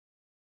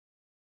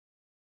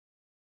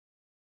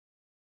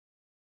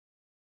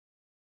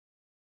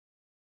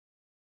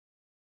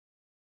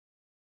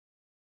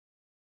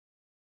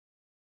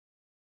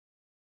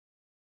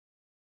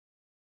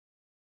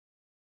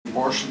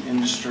abortion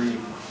industry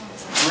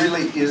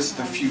really is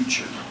the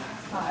future.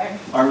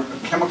 Our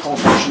chemical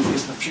abortion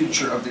is the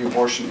future of the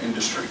abortion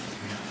industry.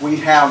 We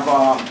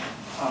have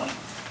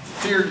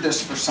feared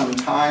this for some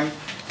time,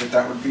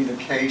 that would be the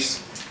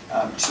case,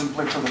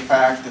 simply for the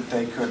fact that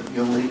they could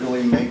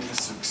illegally make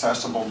this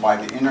accessible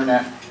by the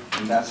internet,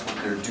 and that's what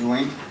they're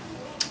doing.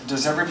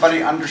 Does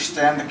everybody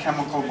understand the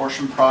chemical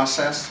abortion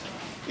process?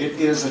 It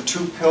is a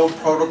 2-pill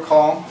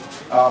protocol.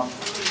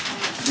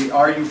 The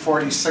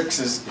RU486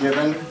 is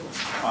given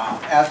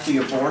at the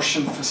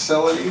abortion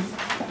facility.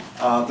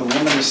 The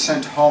woman is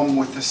sent home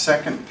with the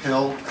second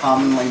pill,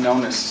 commonly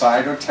known as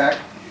Cytotec,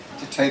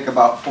 to take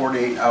about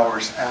 48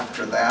 hours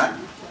after that,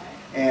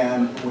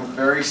 and with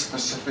very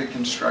specific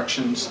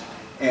instructions,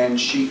 and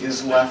she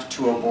is left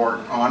to abort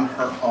on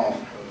her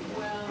own.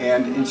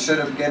 And instead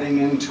of getting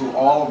into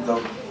all of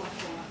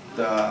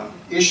the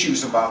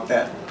issues about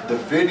that, the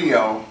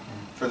video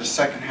for the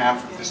second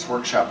half of this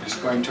workshop is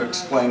going to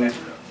explain it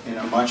in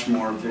a much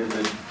more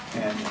vivid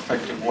and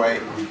effective way.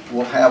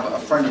 We'll have a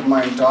friend of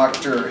mine,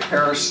 Dr.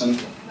 Harrison,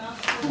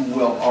 who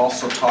will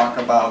also talk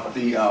about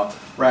the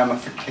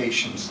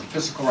ramifications, the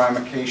physical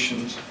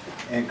ramifications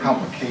and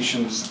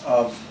complications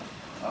of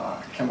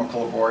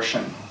chemical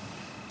abortion.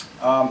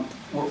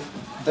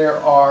 There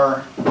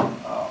are,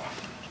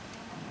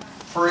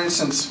 for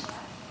instance,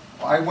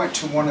 I went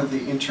to one of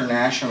the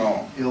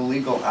international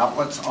illegal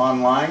outlets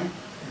online.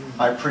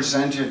 I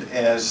presented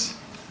as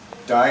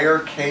dire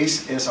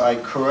case as I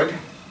could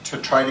to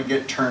try to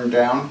get turned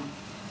down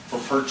for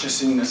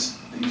purchasing these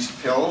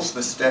pills,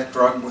 this death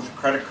drug with a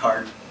credit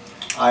card.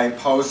 I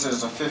posed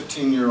as a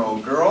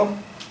 15-year-old girl,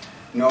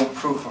 no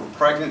proof of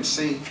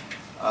pregnancy,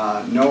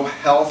 no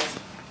health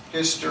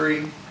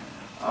history,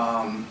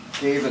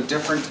 gave a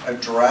different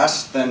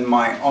address than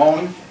my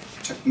own,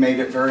 made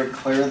it very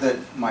clear that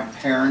my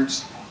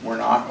parents were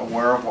not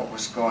aware of what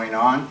was going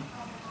on,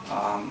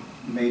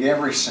 made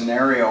every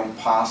scenario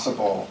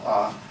possible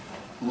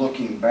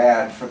looking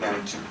bad for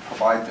them to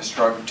provide this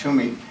drug to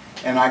me.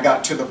 And I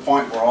got to the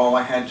point where all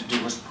I had to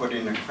do was put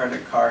in a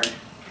credit card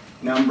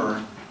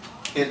number,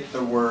 hit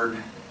the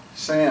word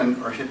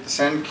send, or hit the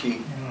send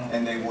key,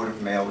 and they would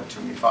have mailed it to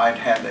me. If I'd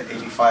had the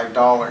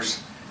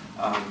 $85,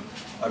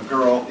 a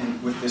girl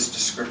with this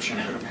description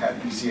could have had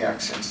easy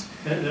access.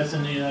 That's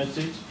in the United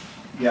States?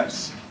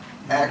 Yes.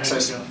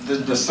 Access,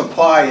 the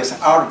supply is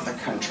out of the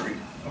country,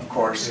 of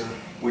course,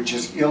 which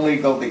is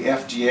illegal. The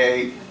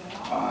FDA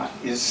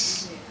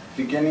is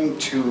beginning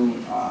to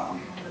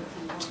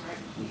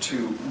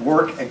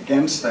work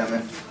against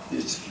them.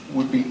 It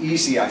would be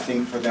easy, I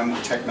think, for them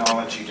with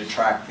technology to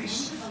track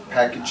these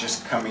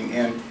packages coming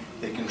in.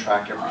 They can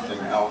track everything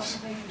else.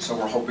 So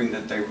we're hoping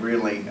that they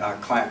really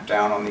clamp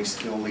down on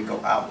these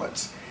illegal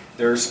outlets.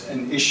 There's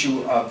an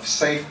issue of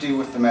safety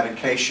with the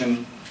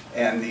medication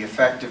and the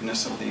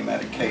effectiveness of the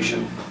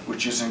medication,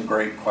 which is in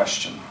great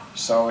question.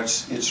 So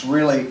it's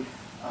really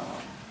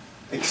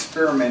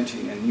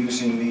experimenting and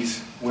using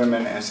these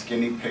women as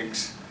guinea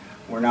pigs.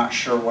 We're not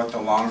sure what the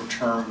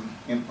long-term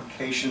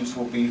implications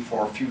will be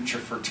for future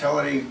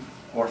fertility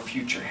or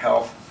future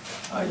health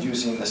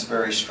using this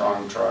very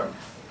strong drug.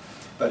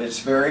 But it's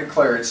very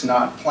clear, it's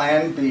not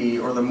Plan B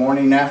or the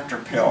morning after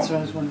pill. That's what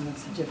I was wondering,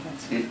 what's the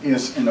difference? It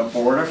is an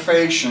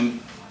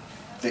abortifacient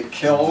that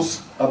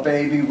kills a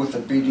baby with a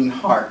beating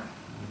heart.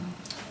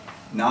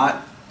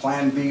 Not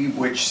Plan B,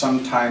 which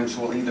sometimes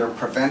will either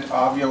prevent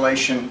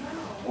ovulation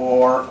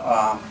or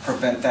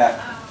prevent that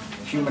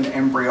human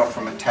embryo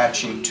from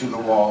attaching to the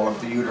wall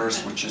of the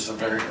uterus, which is a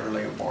very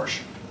early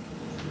abortion.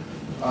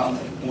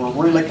 We're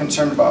really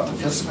concerned about the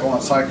physical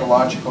and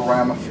psychological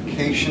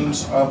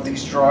ramifications of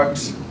these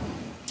drugs.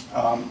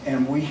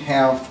 And we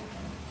have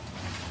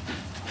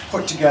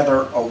put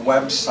together a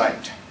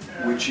website,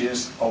 which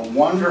is a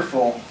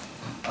wonderful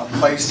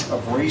place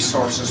of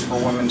resources for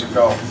women to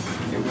go.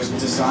 It was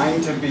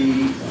designed to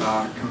be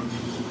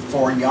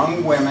for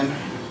young women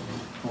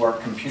who are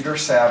computer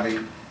savvy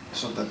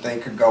so that they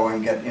could go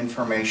and get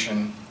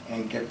information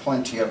and get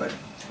plenty of it.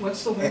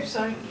 What's the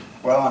website?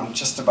 Well, I'm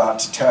just about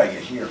to tell you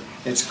here.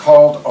 It's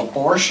called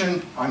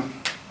Abortion,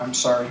 I'm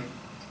sorry,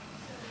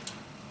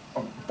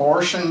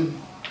 Abortion,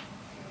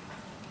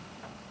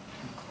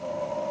 I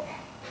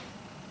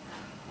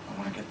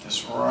want to get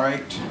this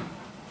right.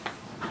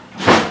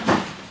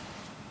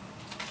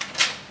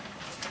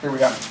 Here we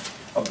go.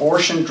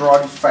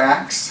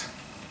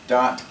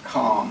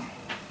 abortiondrugfacts.com.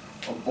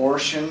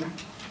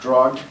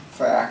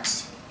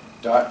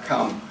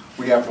 abortiondrugfacts.com.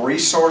 We have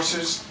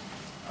resources,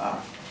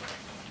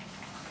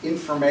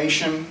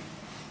 information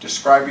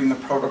describing the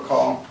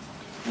protocol.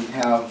 We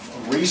have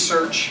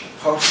research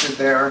posted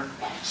there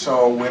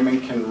so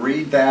women can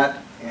read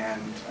that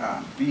and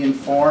be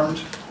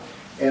informed.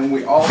 And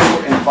we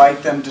also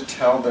invite them to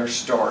tell their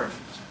story.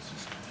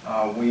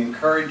 We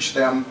encourage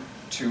them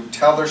to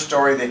tell their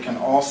story. They can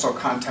also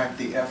contact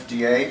the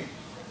FDA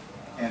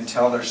and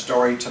tell their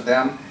story to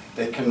them.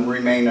 They can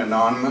remain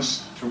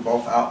anonymous through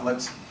both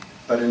outlets.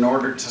 But in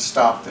order to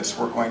stop this,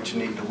 we're going to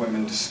need the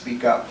women to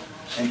speak up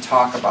and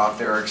talk about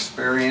their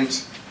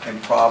experience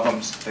and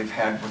problems they've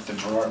had with the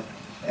drug.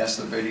 as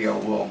the video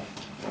will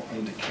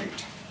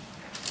indicate.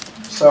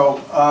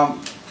 So,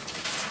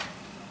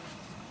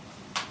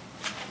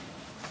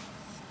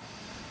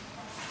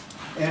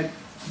 and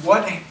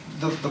what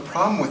the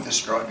problem with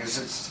this drug is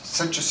it's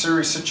such a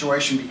serious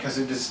situation because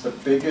it is the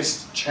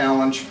biggest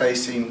challenge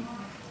facing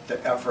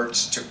the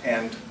efforts to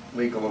end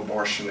legal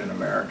abortion in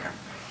America.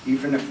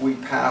 Even if we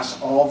pass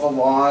all the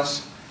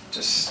laws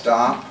to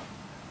stop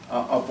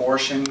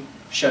abortion,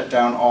 shut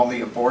down all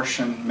the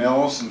abortion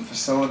mills and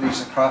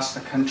facilities across the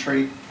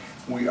country,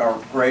 we are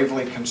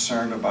gravely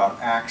concerned about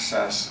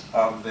access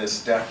of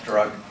this death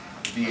drug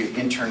via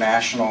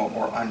international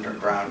or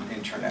underground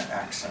internet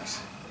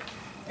access.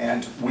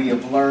 And we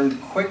have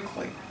learned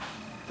quickly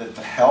that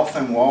the health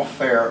and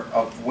welfare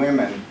of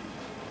women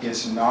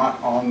is not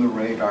on the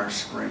radar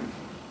screen.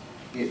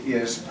 It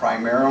is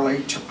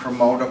primarily to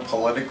promote a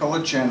political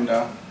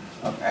agenda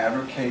of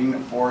advocating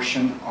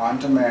abortion on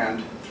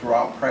demand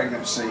throughout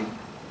pregnancy,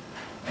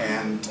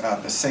 and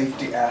the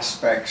safety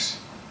aspects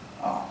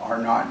are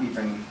not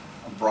even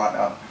brought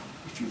up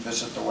if you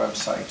visit the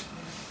website.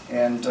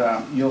 And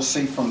you'll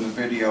see from the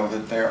video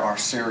that there are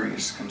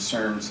serious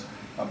concerns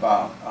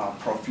about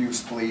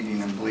profuse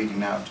bleeding and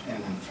bleeding out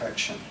and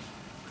infection.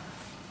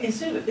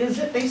 Is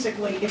it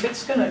basically, if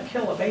it's going to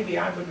kill a baby,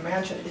 I would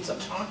imagine it's a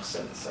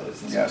toxin, so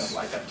is this Yes.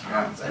 sort of like a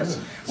toxin? Yeah.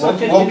 So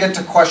We'll get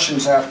to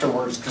questions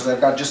afterwards because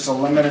I've got just a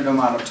limited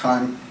amount of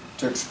time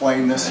to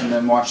explain this and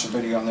then watch the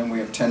video, and then we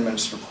have 10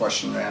 minutes for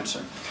question and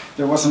answer.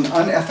 There was an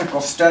unethical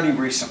study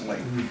recently,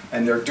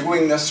 and they're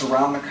doing this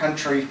around the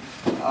country,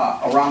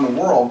 around the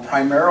world,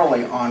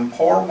 primarily on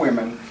poor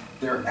women.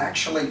 They're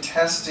actually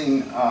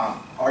testing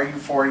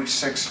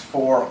RU486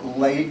 for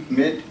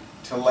mid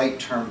to late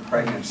term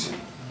pregnancy.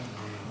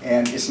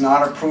 And it's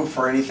not approved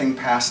for anything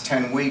past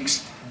 10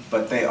 weeks,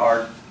 but they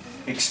are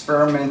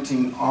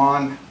experimenting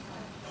on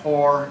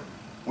poor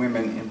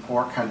women in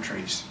poor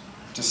countries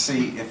to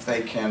see if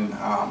they can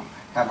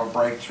have a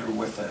breakthrough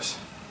with this.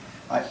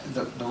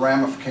 The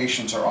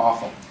ramifications are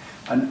awful.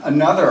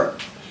 Another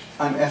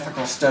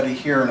unethical study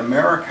here in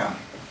America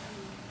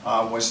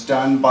was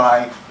done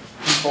by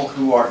people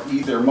who are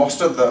either,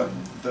 most of the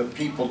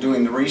people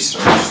doing the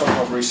research,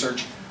 so-called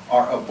research,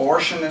 are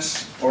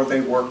abortionists or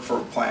they work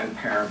for Planned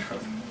Parenthood.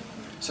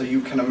 So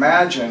you can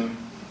imagine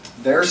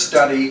their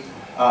study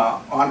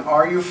on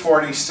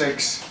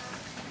RU486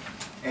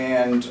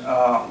 and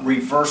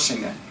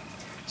reversing it.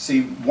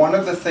 See, one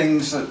of the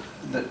things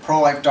that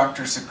pro-life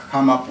doctors have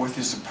come up with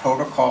is a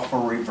protocol for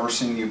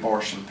reversing the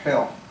abortion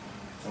pill.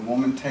 The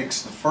woman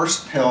takes the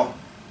first pill,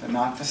 but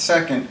not the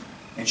second,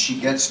 and she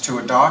gets to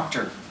a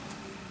doctor.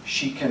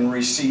 She can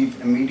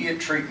receive immediate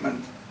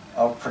treatment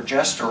of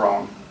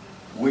progesterone,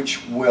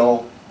 which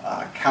will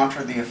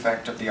counter the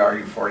effect of the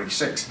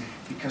RU486,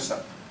 because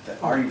the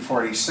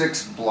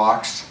RU486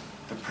 blocks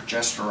the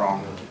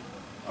progesterone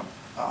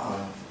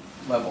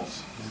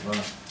levels,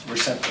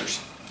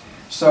 receptors.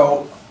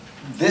 So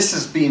this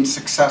is being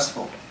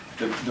successful.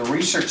 The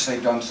research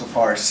they've done so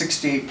far is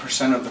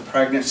 68% of the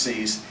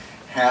pregnancies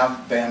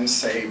have been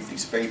saved.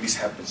 These babies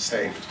have been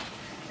saved.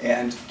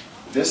 And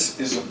this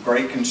is of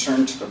great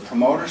concern to the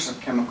promoters of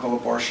chemical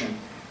abortion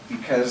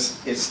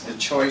because it's the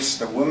choice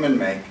the women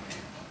make.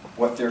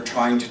 What they're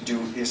trying to do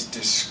is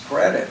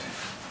discredit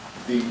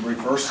the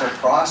reversal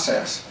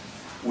process,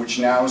 which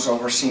now is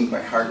overseen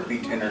by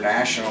Heartbeat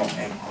International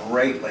and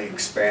greatly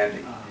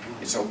expanding.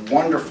 It's a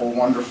wonderful,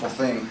 wonderful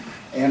thing.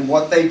 And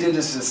what they did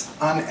is this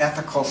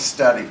unethical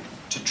study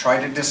to try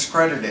to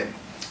discredit it.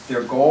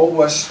 Their goal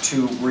was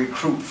to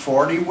recruit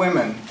 40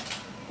 women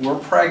who were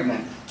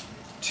pregnant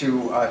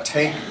to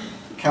take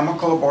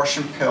chemical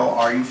abortion pill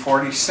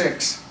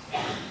RU486,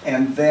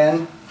 and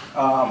then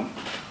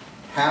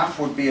half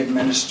would be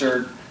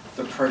administered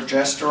the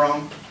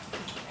progesterone,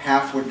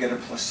 half would get a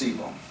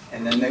placebo.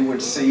 And then they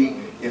would see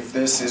if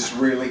this is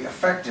really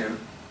effective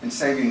in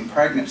saving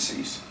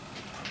pregnancies,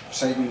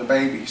 saving the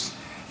babies.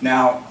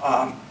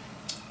 Now,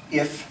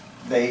 if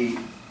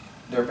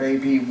their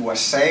baby was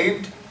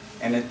saved,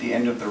 and at the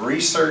end of the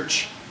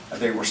research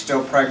they were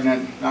still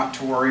pregnant, not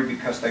to worry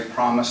because they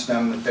promised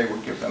them that they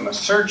would give them a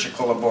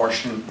surgical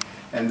abortion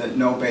and that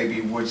no baby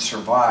would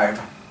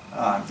survive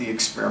the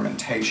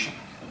experimentation.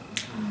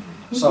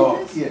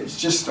 So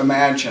just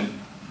imagine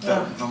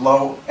the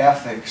low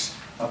ethics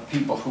of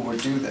people who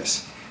would do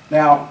this.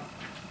 Now,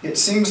 it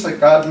seems that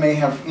God may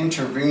have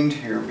intervened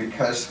here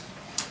because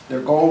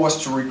their goal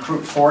was to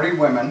recruit 40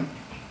 women.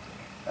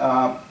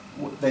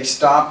 They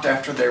stopped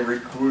after they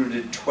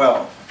recruited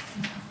 12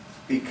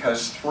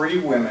 because 3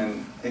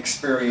 women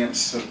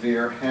experienced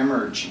severe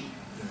hemorrhaging,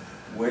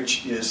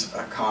 which is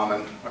a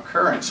common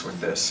occurrence with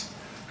this.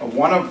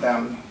 One of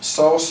them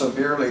so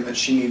severely that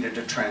she needed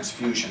a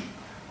transfusion.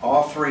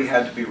 All 3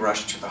 had to be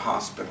rushed to the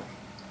hospital.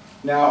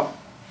 Now,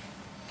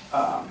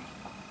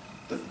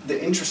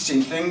 the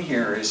interesting thing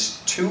here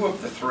is 2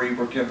 of the 3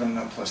 were given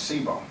a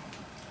placebo.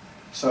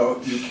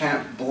 So you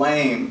can't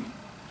blame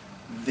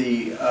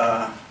the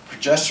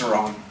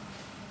progesterone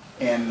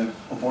and the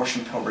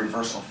abortion pill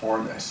reversal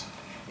for this.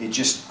 It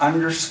just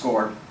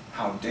underscored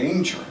how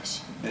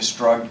dangerous this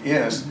drug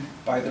is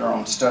by their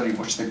own study,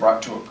 which they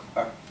brought to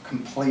a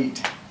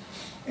complete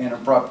and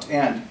abrupt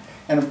end.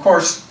 And of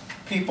course,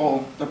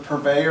 people, the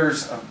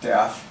purveyors of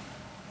death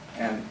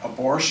and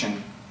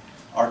abortion,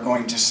 are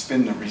going to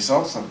spin the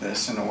results of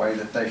this in a way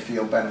that they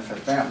feel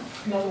benefit them.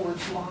 In other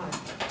words, lie.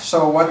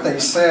 So what they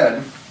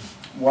said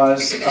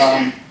was,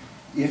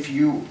 if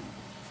you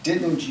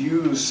didn't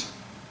use,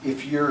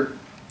 if you're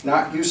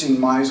not using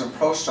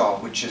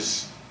misoprostol, which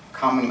is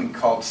commonly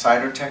called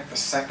Cytotec, the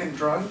second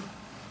drug,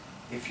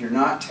 if you're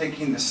not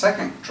taking the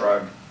second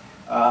drug,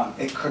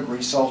 it could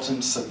result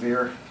in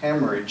severe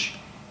hemorrhage,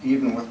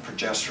 even with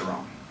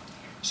progesterone.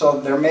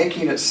 So they're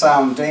making it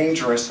sound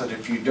dangerous that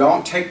if you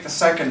don't take the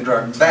second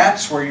drug,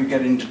 that's where you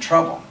get into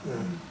trouble.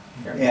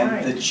 And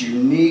Right. that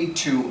you need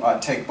to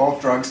take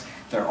both drugs.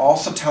 They're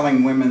also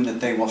telling women that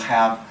they will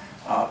have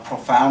a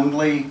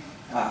profoundly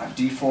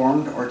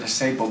deformed or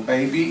disabled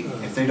baby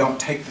if they don't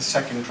take the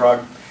second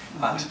drug.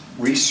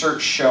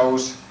 Research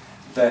shows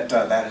that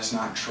that is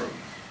not true.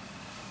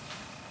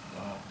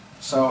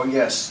 So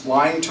yes,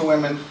 lying to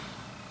women,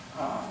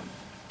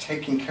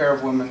 taking care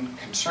of women,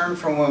 concern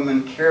for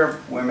women, care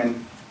of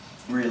women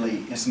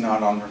really is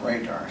not on the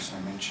radar, as I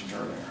mentioned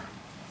earlier.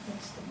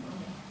 That's the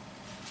money.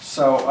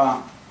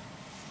 So,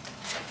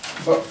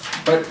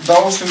 but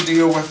those who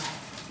deal with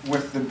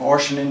the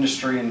abortion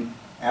industry and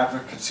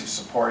advocates who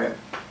support it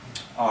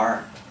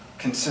are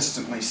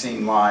consistently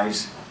seeing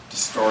lies,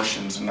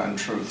 distortions, and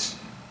untruths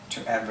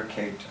to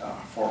advocate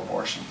for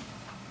abortion.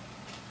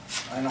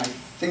 And I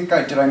think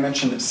did I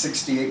mention that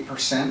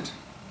 68%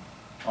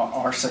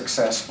 are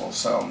successful?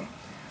 So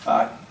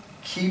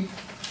keep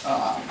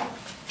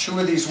two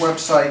of these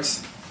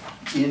websites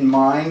in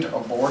mind: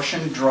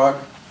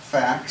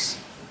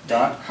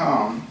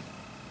 abortiondrugfacts.com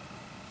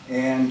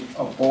and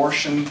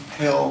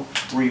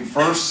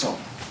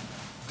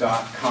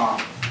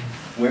abortionpillreversal.com.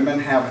 Women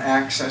have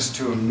access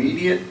to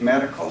immediate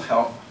medical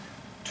help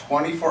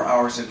 24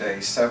 hours a day,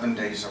 7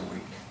 days a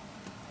week,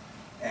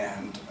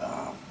 and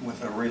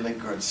with a really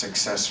good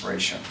success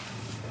ratio.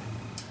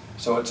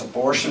 So it's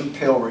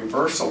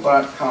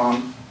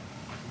abortionpillreversal.com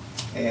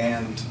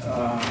and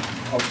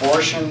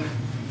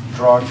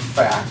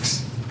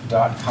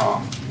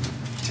abortiondrugfacts.com.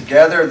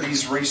 Together,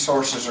 these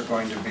resources are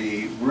going to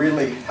be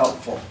really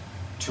helpful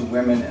to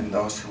women and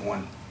those who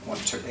want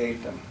to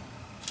aid them.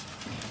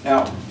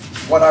 Now,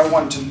 what I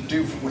want to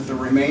do with the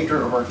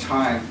remainder of our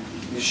time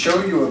is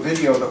show you a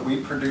video that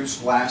we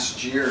produced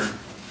last year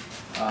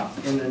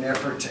in an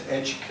effort to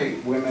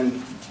educate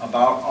women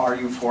about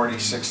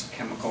RU486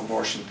 chemical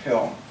abortion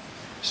pill.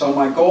 So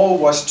my goal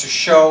was to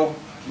show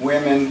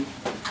women,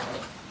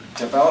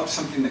 develop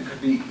something that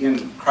could be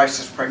in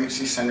crisis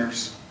pregnancy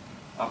centers,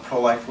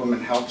 pro-life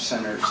women health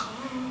centers,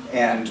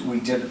 and we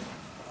did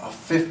a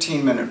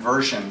 15-minute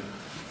version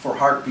for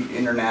Heartbeat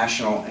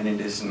International, and it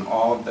is in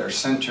all of their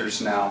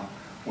centers now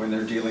when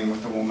they're dealing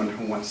with a woman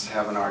who wants to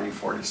have an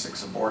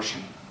RU486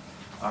 abortion,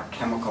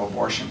 chemical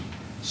abortion.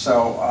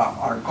 So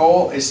our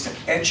goal is to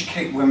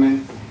educate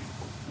women,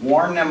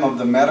 warn them of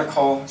the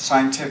medical,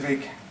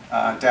 scientific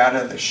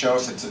data that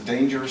shows it's a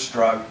dangerous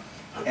drug,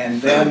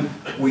 and then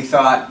we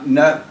thought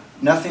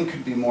nothing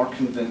could be more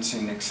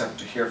convincing except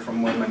to hear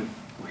from women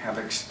who have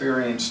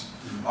experienced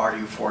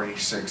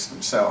RU486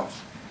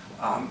 themselves.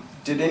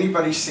 Did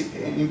anybody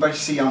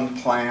see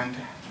Unplanned?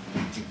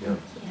 Yes.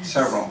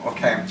 Several,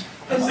 okay.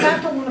 Is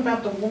that the one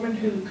about the woman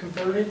who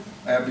converted?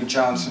 Abby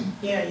Johnson.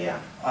 Yeah.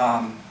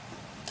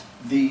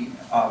 The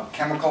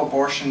chemical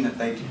abortion that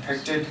they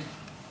depicted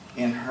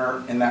in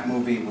that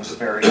movie was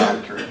very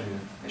accurate,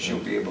 as you'll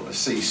be able to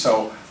see.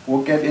 So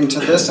we'll get into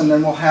this, and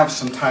then we'll have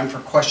some time for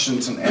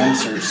questions and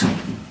answers.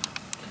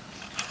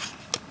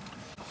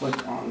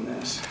 Click on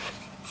this.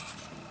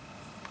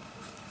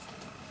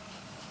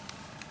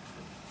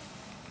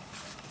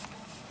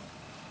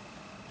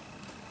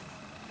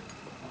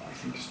 I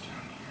think it's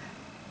down here.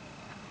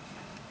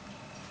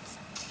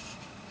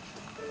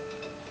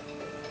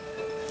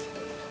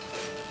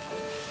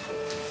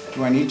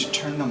 Do I need to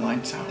turn the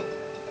lights out?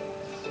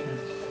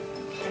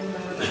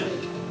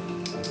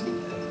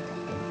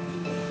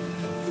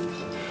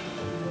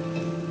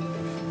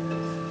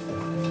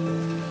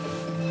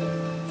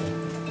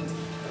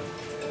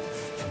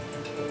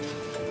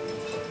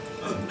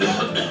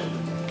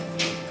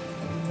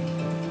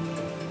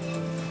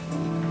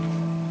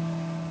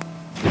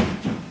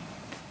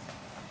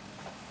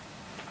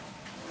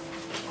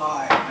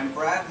 Hi, I'm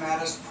Brad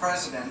Mattis,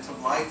 President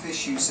of Life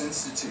Issues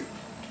Institute.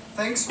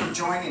 Thanks for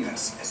joining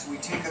us as we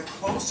take a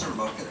closer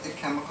look at the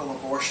chemical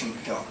abortion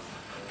pill.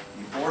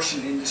 The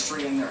abortion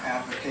industry and their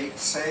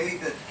advocates say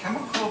that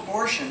chemical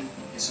abortion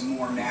is a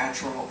more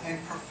natural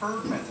and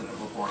preferred method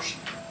of abortion.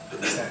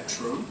 Is that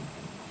true?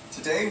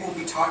 Today we'll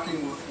be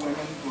talking with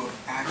women who have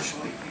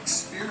actually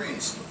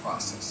experienced the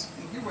process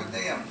and hear what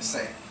they have to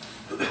say.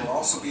 We'll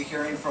also be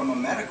hearing from a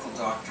medical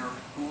doctor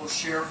who will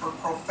share her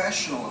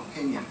professional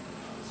opinion.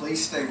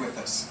 Please stay with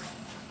us.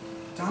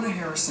 Donna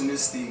Harrison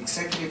is the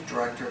Executive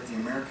Director of the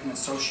American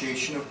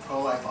Association of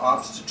Pro-Life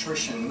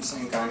Obstetricians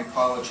and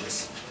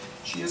Gynecologists.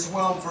 She is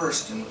well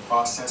versed in the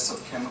process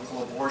of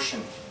chemical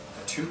abortion,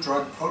 a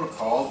two-drug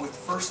protocol with the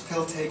first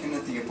pill taken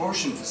at the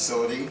abortion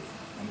facility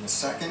and the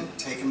second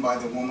taken by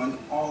the woman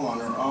all on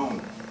her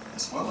own,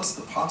 as well as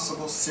the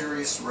possible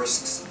serious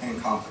risks and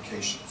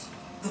complications.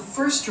 The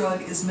first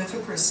drug is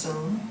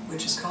mifepristone,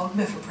 which is called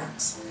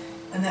Mifeprex.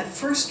 And that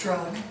first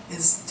drug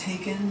is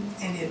taken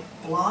and it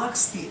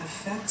blocks the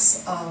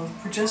effects of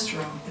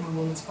progesterone in a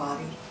woman's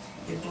body.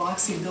 It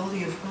blocks the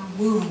ability of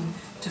her womb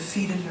to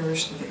feed and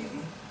nourish the baby.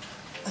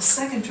 A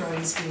second drug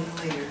is given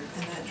later,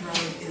 and that drug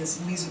is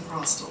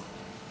misoprostol.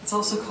 It's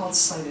also called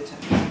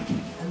Cytotec.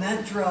 And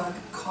that drug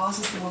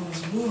causes the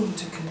woman's womb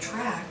to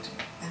contract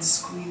and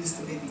squeeze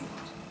the baby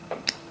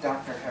out.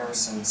 Dr.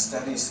 Harrison,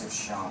 studies have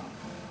shown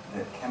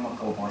that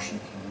chemical abortion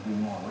can be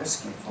more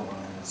risky for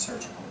women than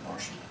surgical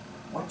abortion.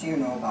 What do you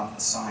know about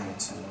the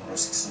science and the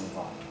risks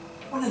involved?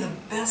 One of the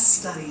best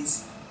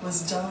studies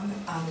was done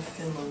out of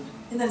Finland.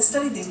 In that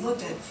study, they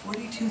looked at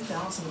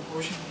 42,000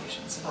 abortion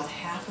patients. About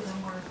half of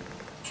them were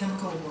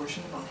chemical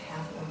abortion, about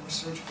half of them were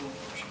surgical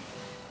abortion.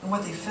 And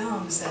what they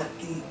found is that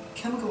the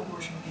chemical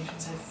abortion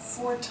patients had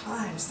 4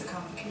 times the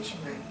complication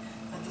rate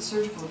that the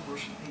surgical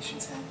abortion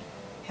patients had.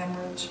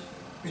 Hemorrhage,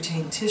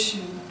 retained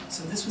tissue,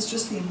 so this was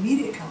just the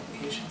immediate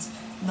complications,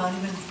 not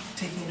even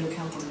taking into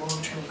account the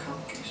long-term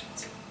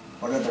complications.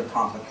 What other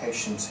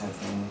complications have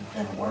you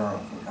been aware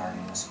of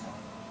regarding this pill?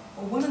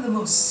 Well, one of the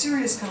most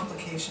serious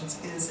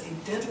complications is a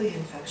deadly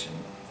infection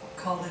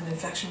called an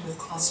infection with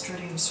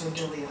Clostridium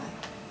sordelii.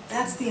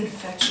 That's the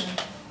infection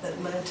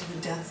that led to the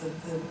death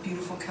of the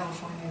beautiful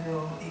California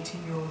girl,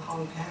 18-year-old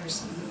Holly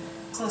Patterson.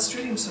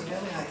 Clostridium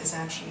sordelii is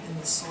actually in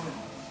the soil.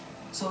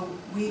 So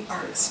we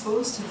are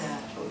exposed to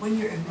that, but when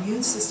your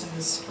immune system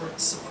is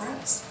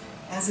suppressed,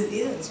 as it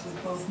is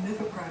with both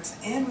Mifeprex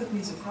and with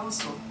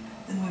misoprostol,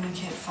 then women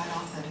can't fight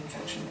off that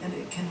infection, and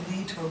it can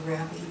lead to a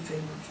rapidly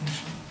fatal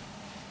infection.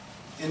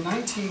 In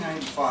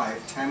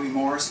 1995, Tammy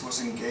Morris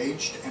was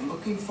engaged and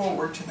looking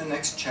forward to the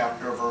next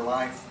chapter of her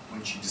life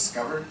when she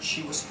discovered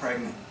she was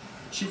pregnant.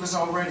 She was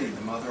already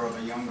the mother of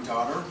a young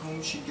daughter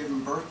whom she'd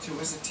given birth to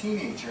as a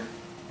teenager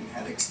and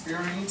had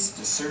experienced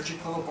a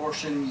surgical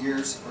abortion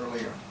years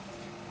earlier.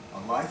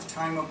 A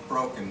lifetime of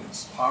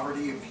brokenness,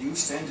 poverty,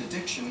 abuse, and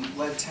addiction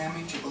led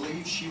Tammy to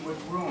believe she would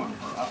ruin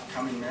her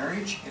upcoming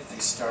marriage if they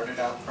started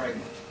out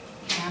pregnant.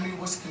 Tammy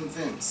was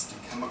convinced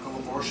chemical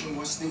abortion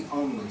was the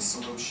only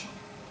solution.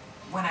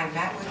 When I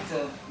met with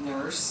the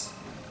nurse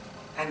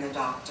and the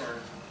doctor,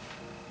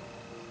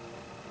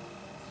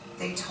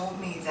 they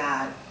told me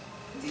that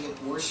the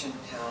abortion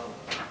pill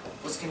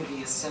was going to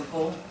be a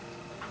simple,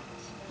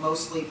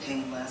 mostly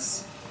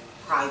painless,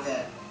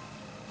 private,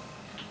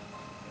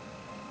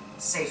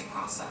 safe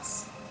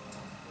process.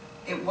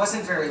 It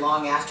wasn't very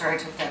long after I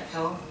took that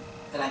pill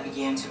that I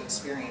began to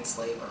experience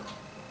labor.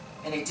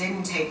 And it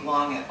didn't take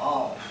long at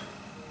all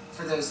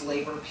for those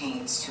labor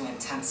pains to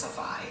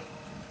intensify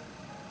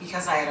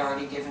because I had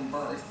already given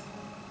birth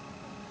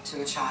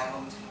to a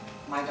child,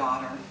 my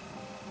daughter.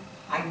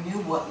 I knew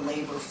what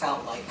labor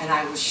felt like, and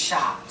I was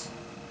shocked.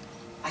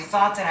 I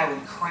thought that I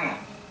would cramp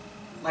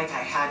like I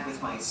had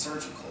with my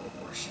surgical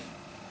abortion,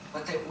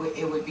 but that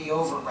it would be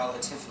over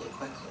relatively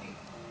quickly.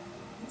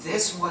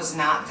 This was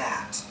not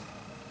that.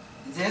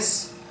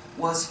 This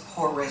was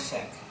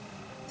horrific.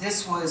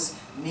 This was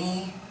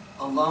me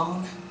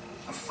alone,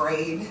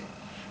 afraid,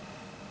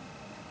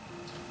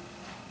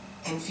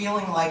 and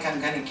feeling like I'm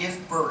going to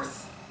give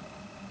birth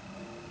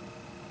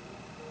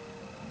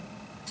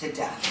to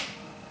death.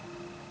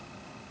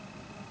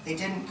 They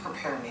didn't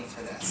prepare me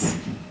for this.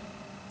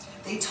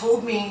 They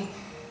told me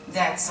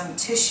that some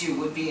tissue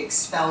would be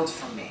expelled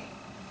from me,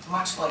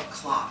 much like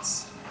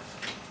clots.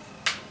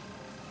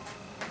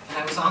 And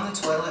I was on the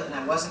toilet and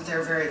I wasn't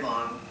there very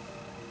long,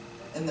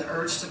 and the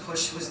urge to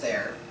push was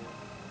there,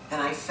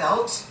 and I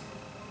felt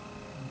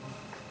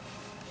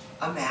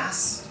a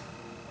mass,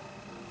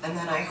 and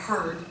then I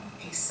heard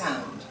a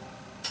sound.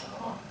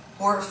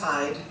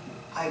 Horrified,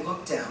 I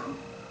looked down,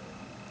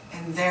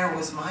 and there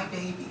was my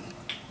baby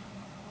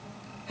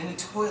in a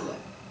toilet.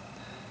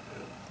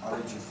 How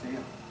did you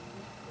feel?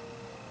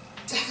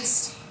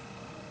 Devastating.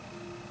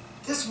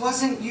 This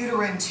wasn't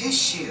uterine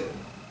tissue.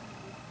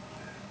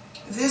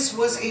 This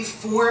was a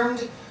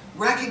formed,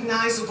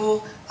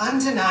 recognizable,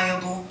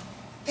 undeniable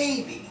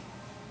baby.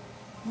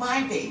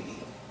 My baby.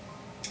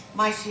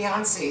 My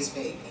fiance's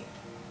baby.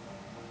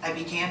 I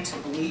began to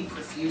bleed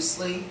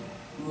profusely,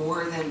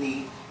 more than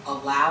the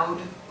allowed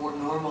or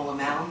normal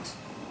amount,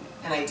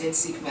 and I did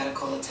seek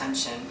medical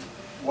attention.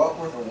 What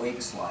were the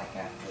weeks like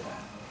after that?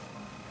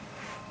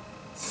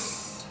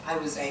 I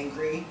was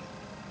angry.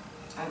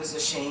 I was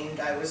ashamed.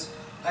 I was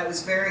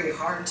very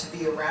hard to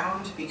be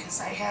around because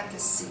I had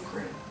this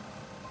secret.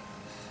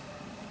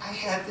 I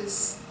had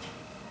this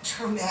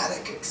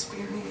traumatic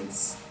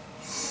experience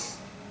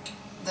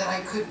that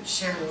I couldn't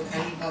share with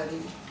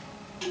anybody.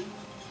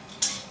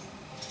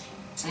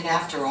 And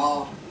after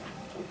all,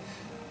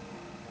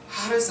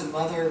 how does a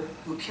mother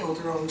who killed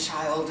her own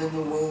child in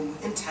the womb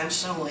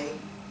intentionally,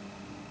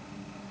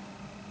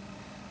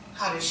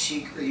 how does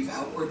she grieve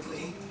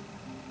outwardly?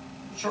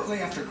 Shortly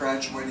after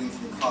graduating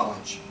from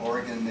college,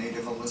 Oregon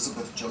native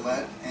Elizabeth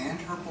Gillette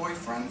and her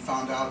boyfriend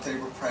found out they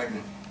were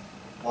pregnant.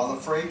 While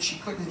afraid she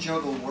couldn't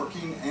juggle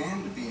working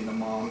and being a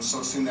mom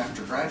so soon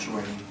after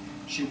graduating,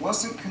 she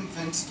wasn't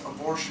convinced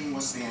abortion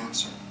was the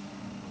answer.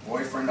 The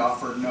boyfriend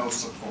offered no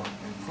support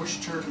and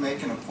pushed her to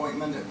make an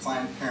appointment at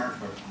Planned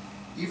Parenthood.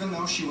 Even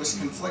though she was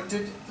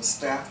conflicted, the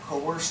staff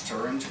coerced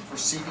her into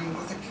proceeding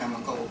with a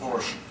chemical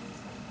abortion.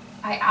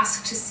 I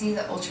asked to see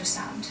the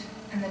ultrasound,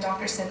 and the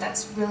doctor said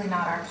that's really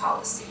not our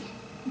policy.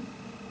 And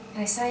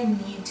I said I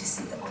need to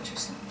see the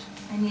ultrasound.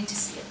 I need to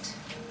see it.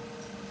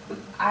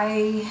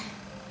 I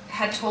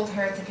had told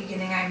her at the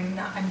beginning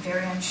I'm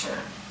very unsure.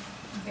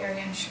 I'm very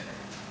unsure.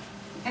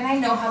 And I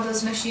know how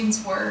those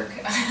machines work.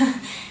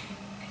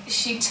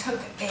 She took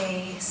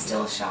a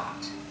still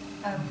shot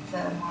of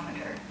the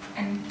monitor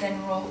and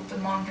then rolled the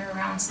monitor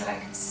around so that I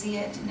could see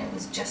it, and it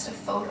was just a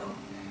photo.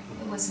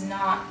 It was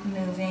not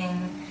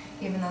moving,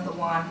 even though the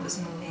wand was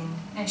moving.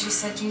 And she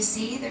said, "Do you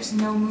see? There's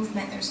no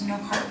movement, there's no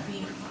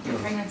heartbeat. Your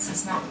pregnancy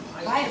is not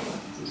viable."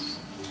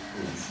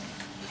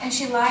 And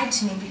she lied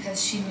to me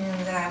because she knew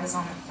that I was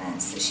on the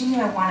fence, that she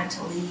knew I wanted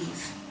to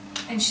leave.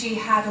 And she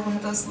had one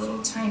of those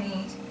little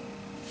tiny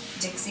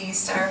Dixie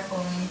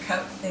styrofoam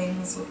cup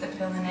things with the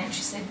pill in it. And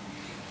she said,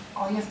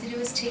 "All you have to do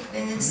is take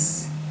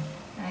this."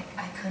 And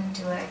I couldn't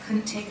do it. I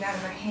couldn't take it out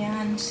of her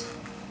hand.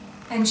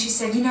 And she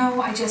said, "You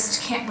know, I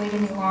just can't wait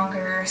any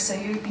longer, so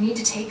you need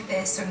to take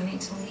this or you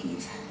need to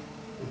leave."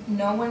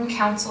 No one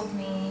counseled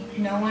me.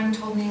 No one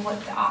told me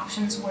what the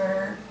options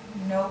were.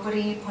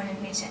 Nobody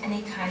pointed me to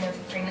any kind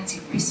of pregnancy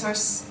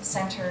resource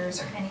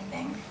centers or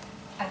anything.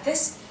 At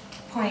this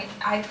point,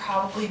 I'd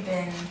probably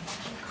been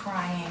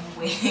crying,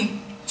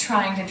 waiting,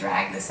 trying to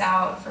drag this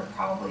out for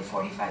probably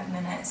 45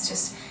 minutes,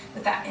 just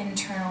with that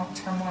internal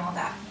turmoil,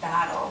 that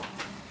battle.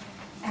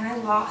 And I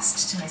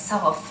lost to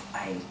myself.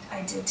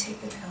 I did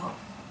take the pill.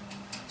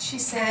 She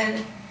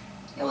said,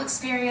 "You'll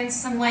experience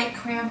some light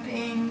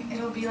cramping.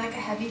 It'll be like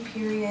a heavy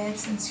period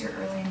since you're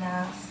early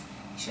enough.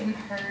 It shouldn't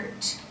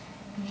hurt.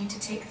 You need to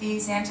take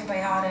these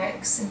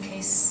antibiotics in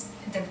case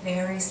the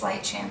very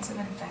slight chance of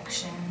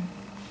infection."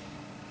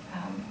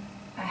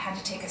 I had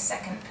to take a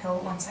second pill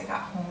once I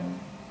got home.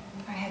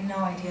 I had no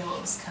idea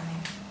what was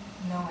coming.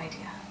 No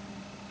idea.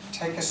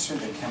 Take us through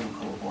the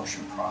chemical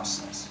abortion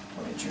process.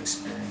 What did you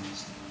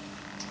experience?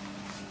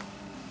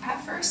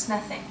 At first,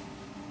 nothing.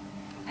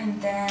 And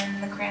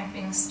then the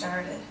cramping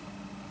started.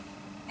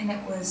 And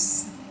it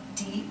was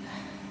deep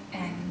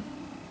and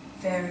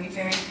very,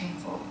 very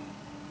painful.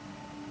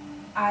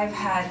 I've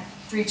had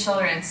 3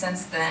 children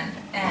since then,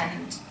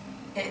 and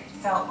it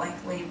felt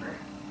like labor.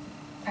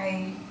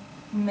 I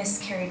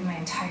miscarried my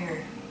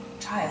entire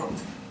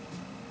child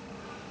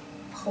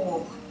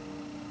whole.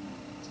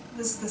 It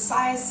was the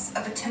size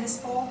of a tennis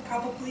ball,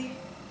 probably.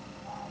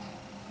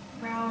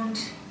 Round.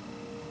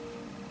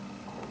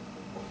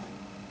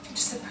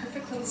 Just a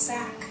perfect little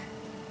sack.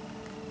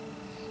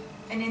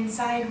 And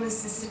inside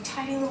was this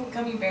tiny little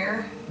gummy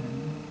bear.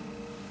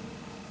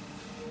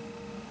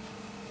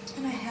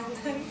 And I held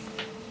him.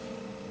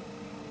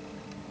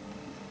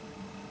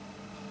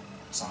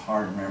 It's a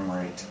hard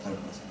memory to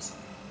live with, isn't it?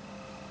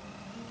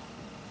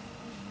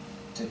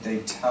 Did they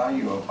tell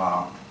you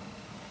about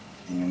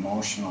the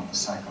emotional, the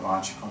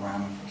psychological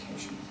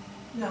ramifications?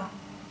 No.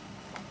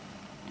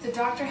 The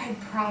doctor had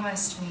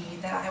promised me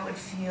that I would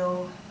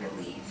feel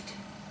relieved.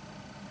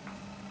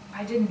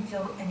 I didn't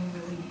feel any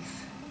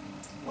relief.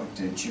 What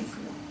did you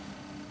feel?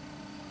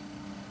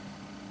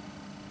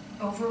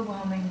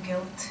 Overwhelming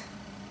guilt.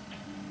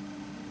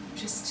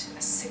 Just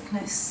a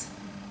sickness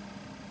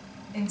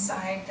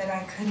inside that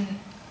I couldn't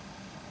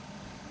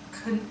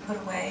put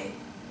away.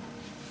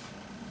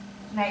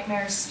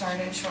 Nightmares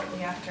started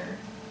shortly after.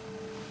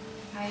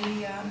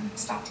 I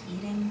stopped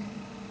eating.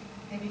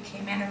 I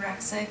became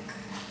anorexic.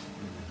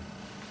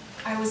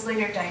 I was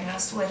later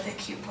diagnosed with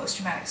acute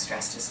post-traumatic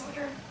stress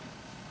disorder.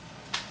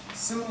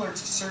 Similar to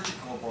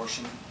surgical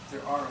abortion,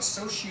 there are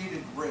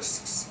associated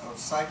risks of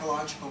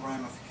psychological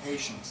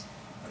ramifications,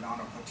 but on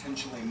a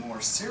potentially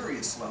more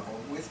serious level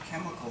with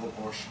chemical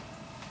abortion.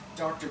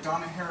 Dr.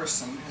 Donna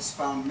Harrison has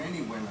found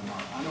many women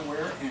are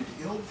unaware and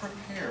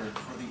ill-prepared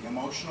for the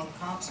emotional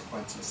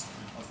consequences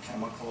of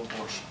chemical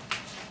abortion.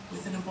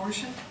 With an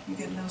abortion, you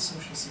get no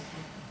social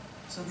support.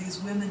 So these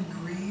women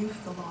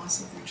grieve the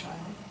loss of their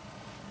child,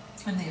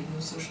 and they have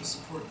no social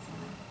support for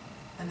it.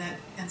 And that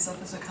ends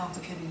up as a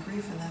complicated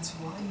grief, and that's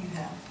why you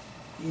have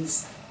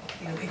these,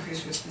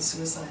 increased risk of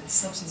suicide,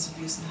 substance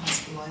abuse, and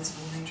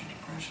hospitalizable major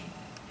depression.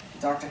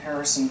 Dr.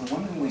 Harrison, the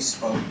women we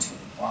spoke to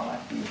while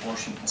at the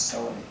abortion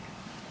facility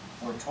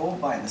were told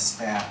by the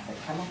staff that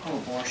chemical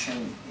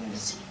abortion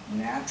is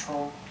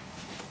natural,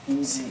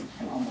 easy,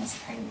 and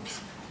almost painless.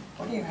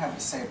 What do you have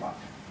to say about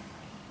that?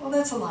 Well,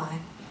 that's a lie.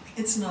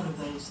 It's none of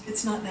those.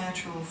 It's not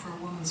natural for a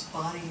woman's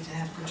body to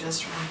have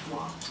progesterone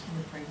blocked in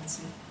the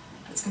pregnancy.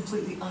 It's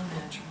completely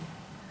unnatural.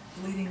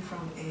 Bleeding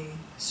from a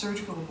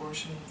surgical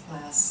abortion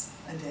lasts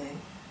a day.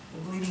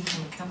 The bleeding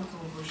from a chemical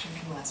abortion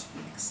can last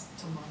weeks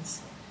to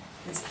months.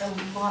 It's a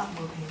lot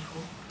more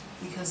painful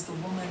because the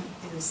woman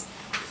is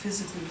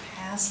physically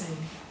passing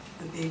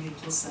the baby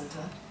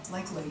placenta,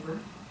 like labor,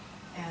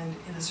 and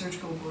in a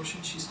surgical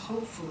abortion, she's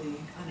hopefully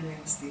under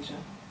anesthesia.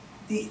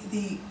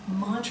 The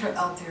mantra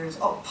out there is,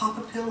 oh, pop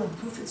a pill and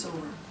poof, it's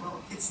over.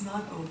 Well, it's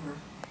not over.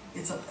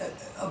 It's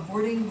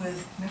aborting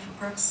with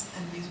mifepristone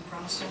and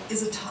misoprostol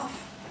is a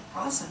tough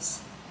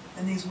process,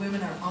 and these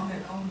women are on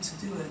their own to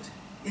do it.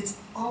 It's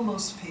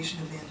almost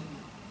patient abandonment.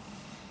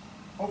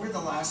 Over the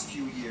last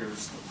few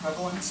years, the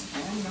prevalence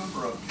and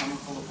number of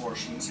chemical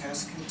abortions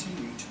has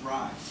continued to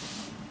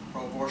rise.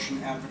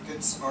 Pro-abortion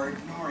advocates are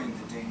ignoring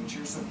the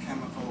dangers of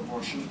chemical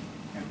abortion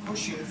and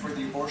pushing for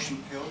the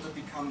abortion pill to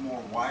become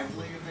more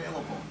widely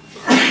available,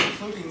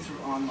 including through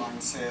online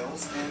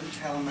sales and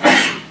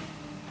telemedicine.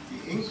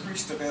 The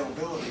increased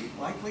availability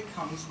likely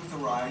comes with a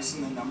rise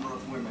in the number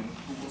of women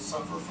who will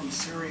suffer from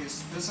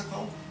serious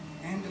physical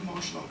and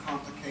emotional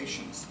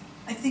complications.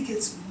 I think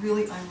it's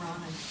really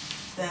ironic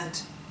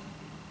that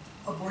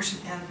abortion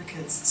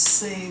advocates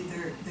say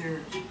they're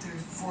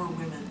for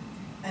women,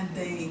 and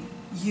they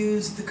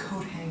use the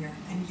coat hanger,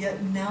 and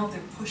yet now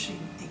they're pushing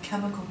a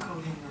chemical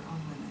coat hanger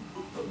on women.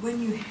 But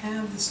when you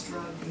have this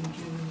drug being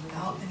given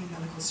without any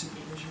medical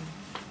supervision,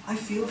 I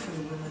feel for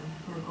the women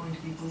who are going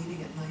to be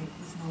bleeding at night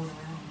with no one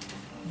around,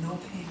 no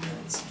pain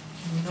meds,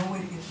 no way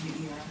to get to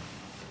the ER.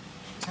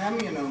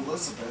 Tammy and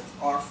Elizabeth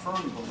are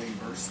firm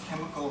believers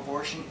chemical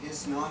abortion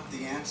is not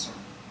the answer,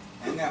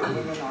 and that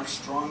women are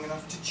strong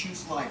enough to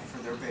choose life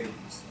for their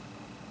babies.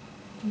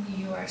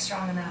 You are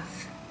strong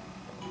enough.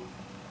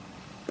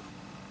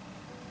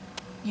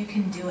 You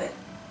can do it.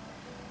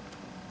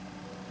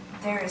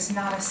 There is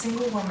not a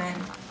single woman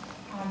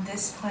on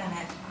this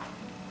planet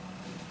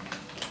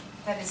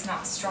that is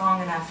not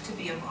strong enough to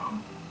be a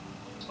mom,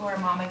 or a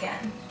mom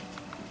again.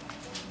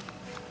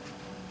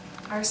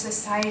 Our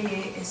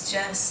society is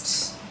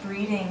just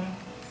breeding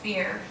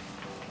fear.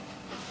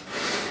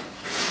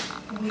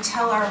 We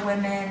tell our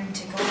women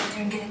to go out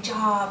there and get a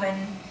job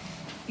and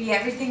be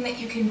everything that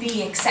you can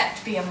be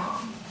except be a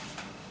mom.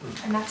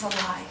 And that's a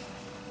lie.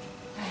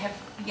 I have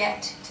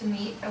yet to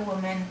meet a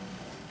woman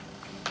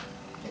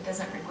that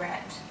doesn't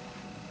regret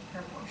her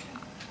abortion.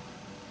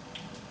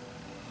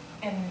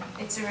 And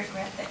it's a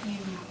regret that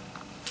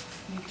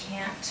you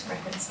can't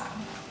reconcile.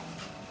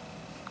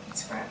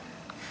 It's forever.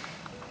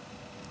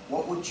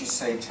 What would you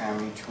say,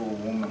 Tammy, to a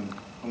woman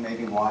who may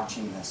be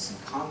watching this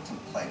and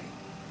contemplating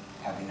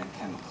having a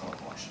chemical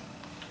abortion?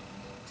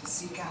 To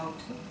seek out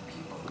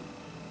people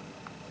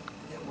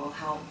that will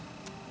help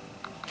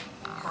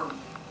her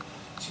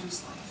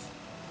choose life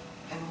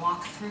and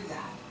walk through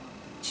that.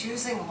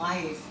 Choosing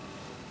life,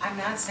 I'm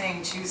not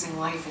saying choosing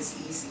life is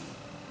easy,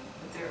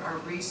 but there are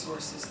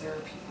resources, there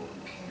are people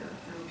who care,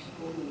 there are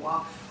people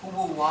who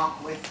will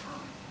walk with her.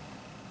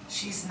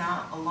 She's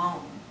not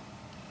alone.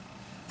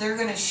 They're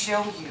going to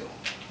show you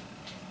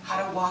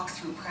how to walk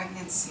through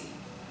pregnancy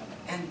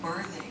and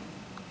birthing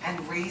and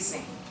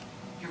raising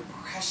your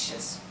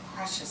precious,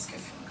 precious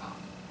gift from God.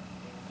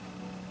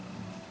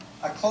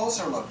 A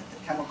closer look at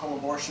the chemical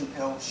abortion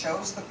pill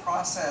shows the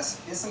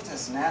process isn't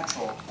as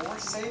natural or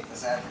safe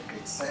as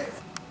advocates say.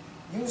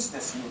 Use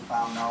this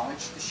newfound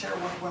knowledge to share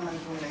with women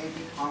who may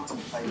be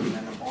contemplating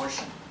an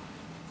abortion.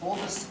 Full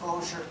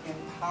disclosure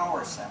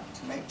empowers them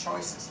to make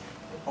choices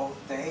that both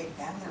they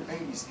and their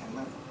babies can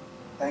live with.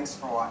 Thanks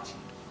for watching.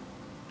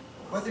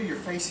 Whether you're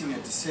facing a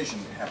decision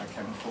to have a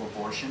chemical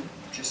abortion,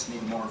 just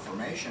need more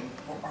information,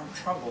 or are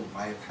troubled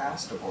by a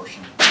past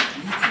abortion, we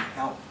can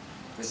help.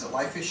 Visit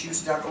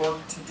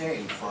lifeissues.org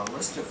today for a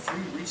list of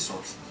free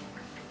resources.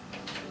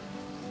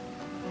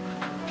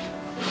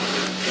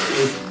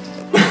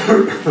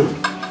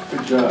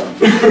 Good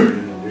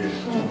job.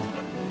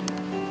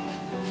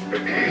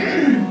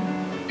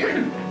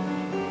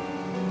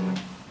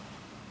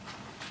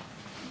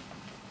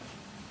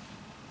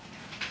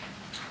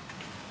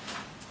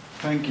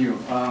 Thank you.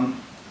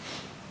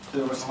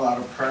 There was a lot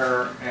of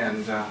prayer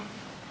and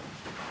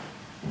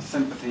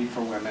sympathy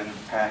for women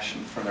and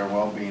passion for their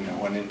well-being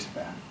that went into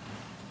that.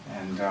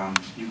 And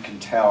you can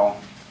tell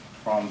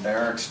from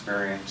their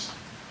experience,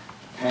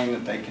 the pain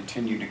that they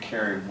continue to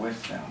carry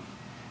with them.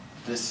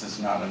 This is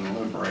not an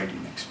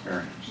liberating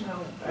experience.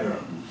 No.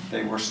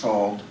 They were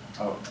sold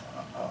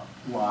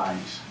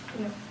lies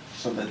Yeah.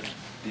 so that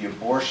the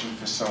abortion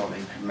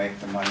facility could make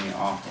the money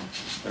off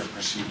of their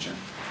procedure.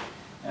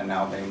 And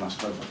now they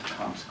must live with the I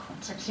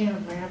consequences. can't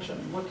imagine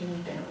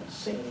looking down and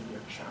seeing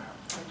your child.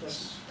 I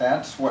just,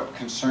 That's what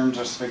concerns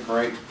us the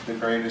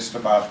greatest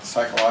about the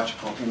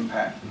psychological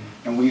impact.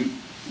 And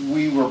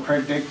we were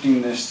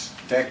predicting this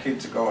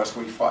decades ago as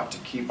we fought to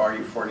keep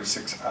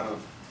RU486 out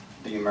of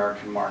the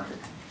American market,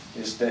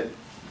 is that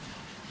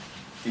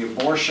the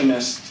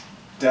abortionist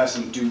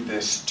doesn't do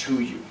this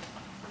to you.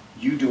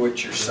 You do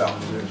it yourself.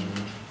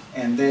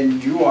 And then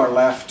you are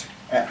left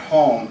at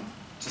home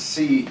to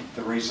see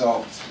the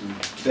results.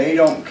 They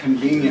don't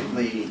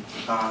conveniently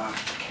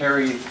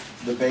carry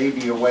the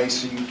baby away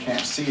so you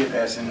can't see it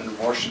as in an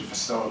abortion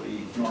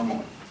facility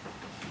normally.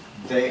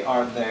 They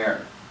are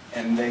there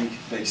and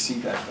they see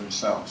that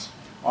themselves,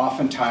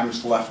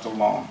 oftentimes left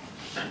alone.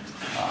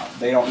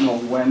 They don't know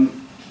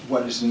when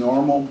what is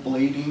normal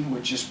bleeding,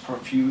 which is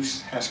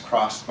profuse, has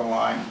crossed the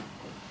line,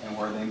 and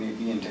where they may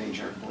be in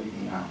danger of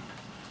bleeding out.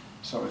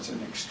 So it's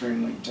an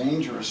extremely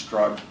dangerous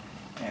drug,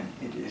 and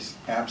it is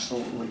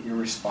absolutely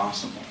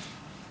irresponsible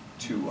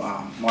to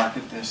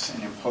market this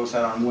and impose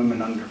that on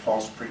women under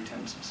false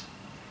pretenses.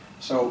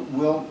 So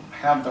we'll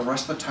have the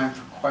rest of the time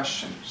for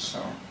questions.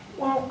 So.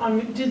 Well,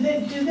 do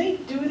they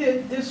do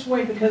it this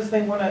way because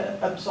they want to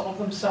absolve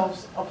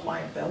themselves of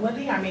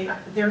liability? I mean,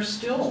 they're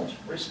still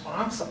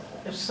responsible.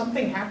 If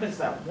something happens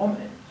to that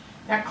woman,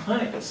 that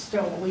clinic is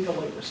still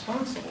legally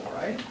responsible,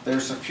 right?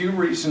 There's a few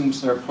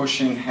reasons have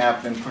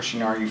been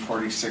pushing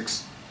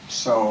RU486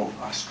 so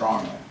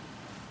strongly.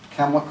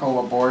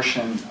 Chemical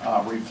abortion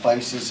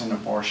replaces an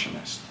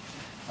abortionist.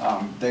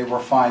 They were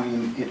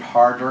finding it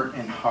harder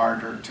and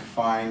harder to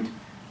find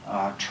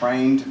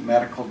trained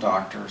medical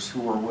doctors who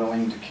were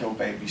willing to kill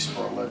babies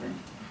for a living.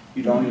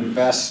 You don't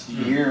invest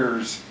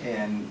years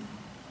and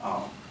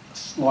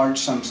large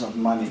sums of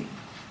money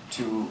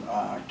to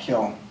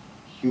kill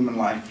human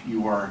life.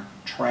 You are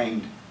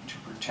trained to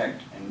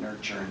protect and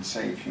nurture and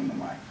save human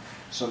life.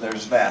 So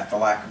there's that, the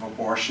lack of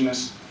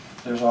abortionists.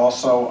 There's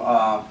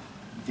also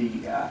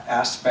the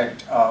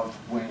aspect of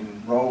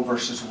when Roe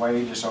versus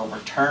Wade is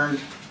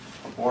overturned,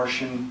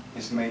 abortion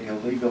is made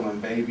illegal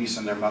and babies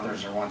and their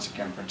mothers are once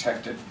again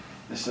protected.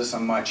 This is a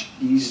much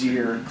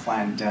easier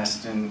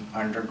clandestine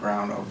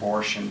underground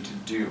abortion to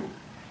do,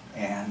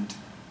 and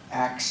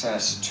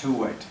access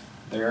to it,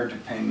 they're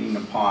depending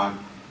upon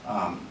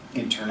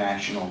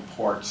international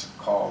ports of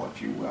call,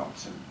 if you will,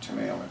 to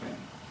mail it in.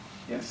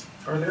 Yes?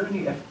 Are there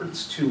any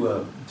efforts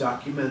to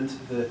document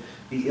the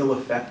ill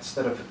effects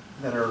that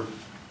are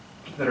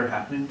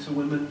happening to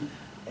women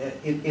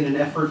in an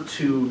effort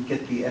to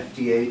get the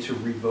FDA to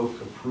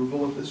revoke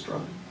approval of this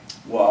drug?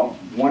 Well,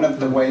 one of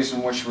the ways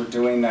in which we're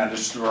doing that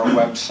is through our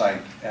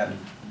website at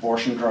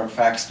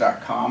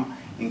abortiondrugfacts.com,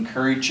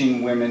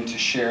 encouraging women to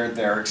share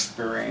their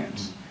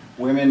experience.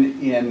 Women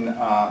in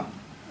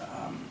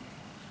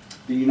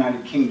the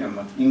United Kingdom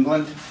of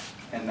England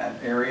and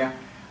that area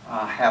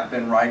have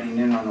been writing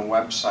in on the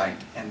website,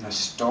 and the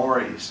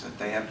stories that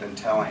they have been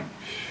telling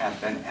have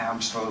been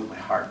absolutely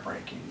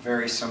heartbreaking,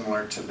 very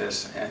similar to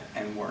this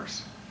and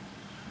worse.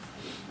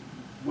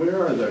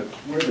 Where are the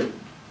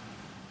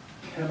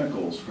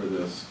chemicals for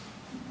this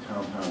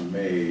compound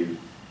made,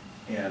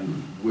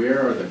 and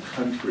where are the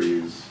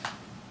countries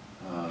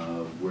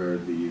where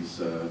these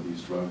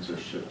drugs are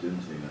shipped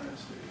into the United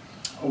States?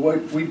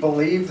 We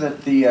believe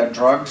that the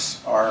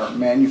drugs are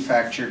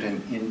manufactured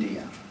in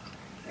India,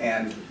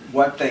 and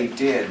what they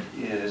did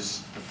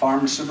is the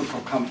pharmaceutical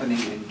company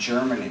in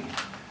Germany,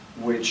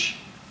 which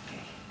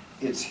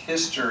its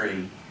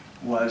history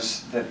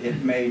was that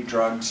it made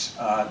drugs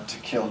to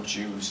kill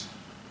Jews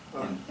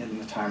in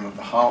the time of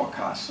the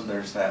Holocaust, so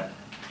there's that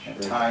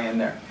tie in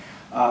there.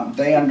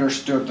 They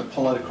understood the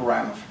political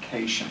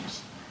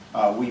ramifications.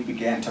 We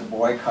began to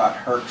boycott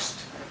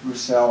Hearst, who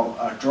sell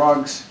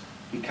drugs,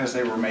 because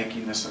they were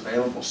making this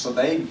available. So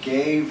they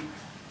gave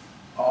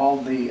all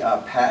the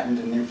patent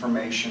and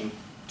information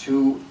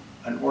to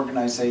an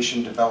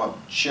organization developed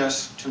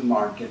just to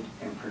market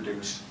and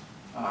produce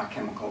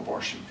chemical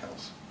abortion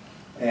pills.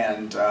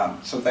 And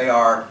so they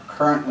are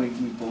currently,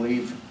 we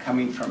believe,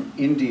 coming from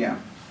India,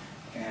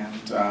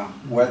 and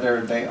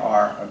whether they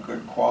are a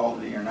good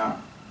quality or not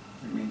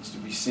remains to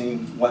be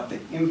seen. What the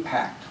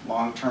impact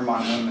long-term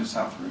on women's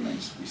health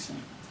remains to be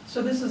seen.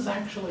 So this is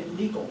actually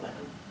legal then?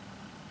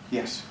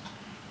 Yes.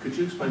 Could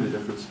you explain the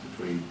difference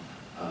between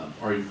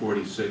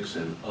RU486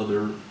 and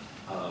other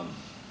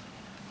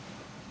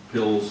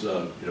pills,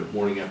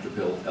 morning after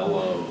pill,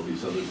 Ella, all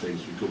these other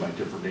things, you go by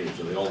different names.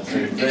 Are they all the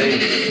same thing?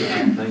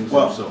 Different things?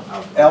 Well, so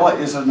Ella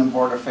is an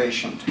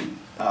abortifacient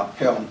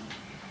pill.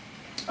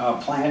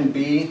 Plan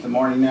B, the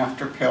morning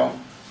after pill,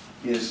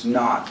 is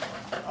not.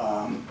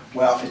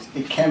 Well,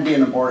 it can be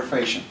an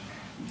abortifacient.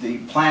 The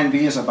Plan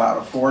B is about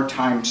a 4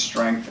 times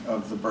strength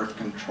of the birth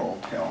control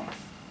pill.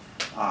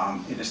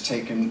 It is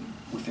taken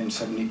within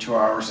 72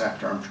 hours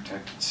after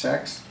unprotected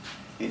sex.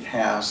 It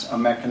has a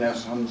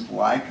mechanism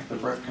like the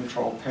birth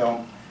control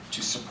pill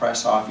to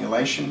suppress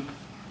ovulation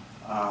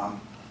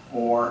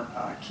or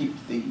keep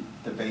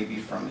the baby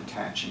from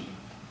attaching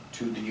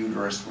to the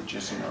uterus, which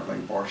is an early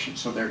abortion.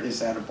 So there is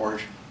that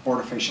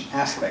abortifacient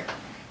aspect.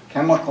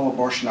 Chemical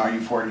abortion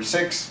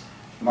RU486,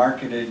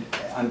 marketed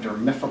under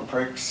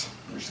Mifeprix,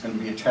 there's going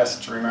to be a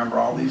test to remember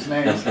all these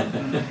names,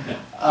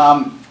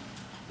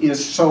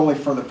 is solely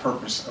for the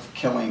purpose of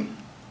killing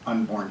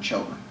unborn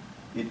children.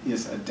 It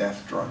is a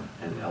death drug.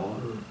 And Ella?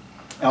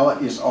 Ella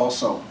is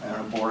also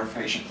an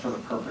abortifacient for the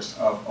purpose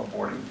of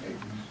aborting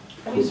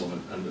babies.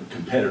 Equivalent, a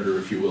competitor,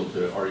 if you will,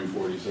 to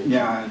RU486?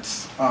 Yeah,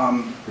 it's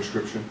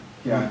prescription?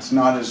 Yeah, it's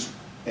not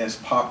as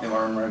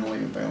popular and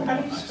readily available. How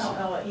do you spell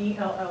Ella?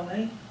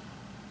 E-L-L-A?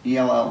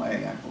 E-L-L-A,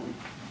 I believe.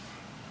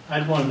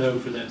 I'd want to know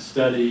for that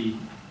study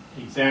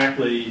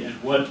exactly at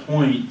what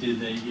point did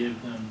they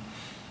give them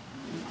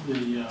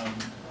the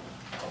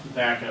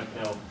backup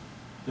pill,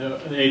 the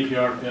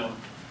APR pill,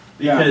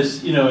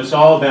 because it's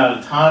all about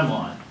a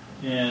timeline.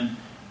 And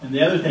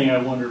the other thing I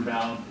wonder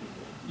about,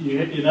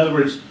 in other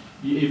words,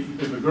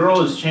 if a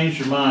girl has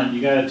changed her mind,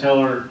 you got to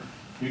tell her,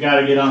 you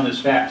got to get on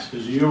this fast,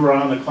 because you are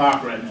on the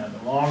clock right now.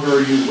 The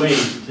longer you wait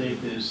to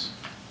take this,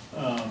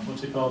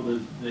 what's it called,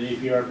 the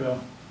APR pill?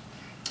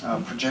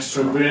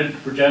 Progesterone.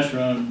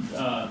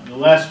 Progesterone, the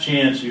less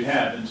chance you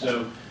have. And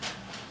so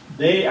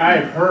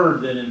I've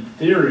heard that in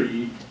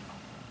theory,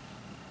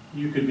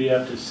 you could be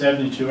up to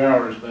 72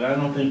 hours, but I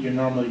don't think you're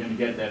normally going to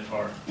get that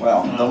far.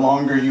 Well, the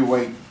longer you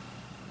wait,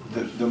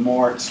 the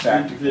more it's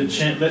stacked.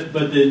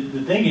 But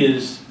the thing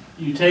is,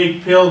 you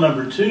take pill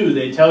number 2,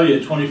 they tell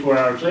you 24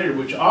 hours later,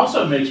 which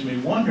also makes me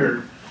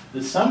wonder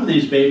that some of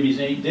these babies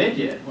ain't dead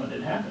yet when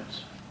it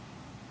happens.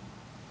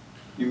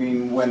 You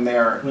mean when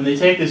they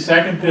take the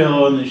second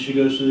pill and then she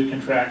goes through the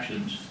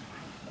contractions,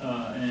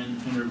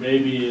 and her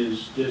baby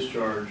is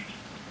discharged.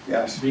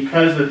 Yes.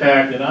 Because of the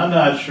fact that I'm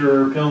not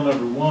sure pill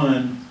number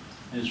 1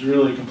 is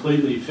really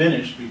completely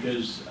finished,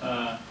 because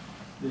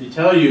they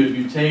tell you if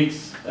you take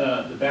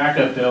the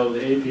backup pill, the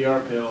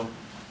APR pill,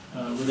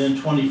 within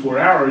 24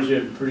 hours you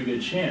have a pretty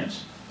good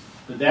chance.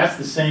 But that's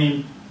the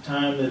same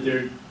time that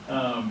they're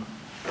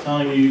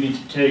telling you you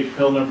can take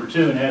pill number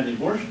 2 and have the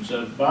abortion.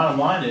 So the bottom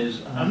line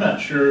is, I'm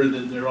not sure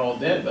that they're all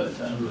dead by the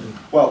time.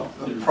 Well,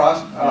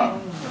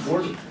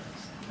 aborted.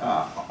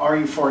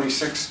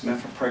 RU486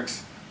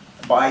 mifepristone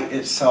by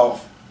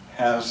itself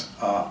has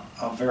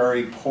a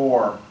very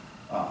poor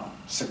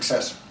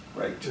success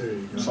rate.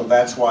 So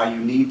that's why you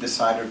need the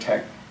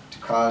cytotec to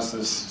cause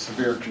the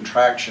severe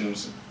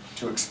contractions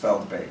to expel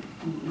the baby.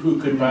 Who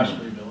could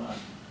possibly be alive?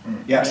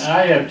 Yes.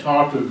 I have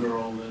talked to a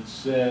girl that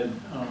said,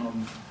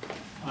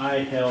 I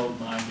held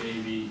my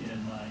baby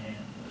in my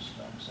hand this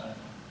time.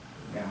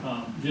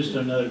 Yeah. Just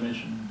another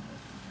mention.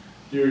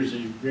 There's a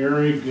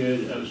very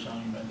good, I was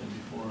talking about that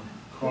before,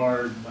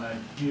 card by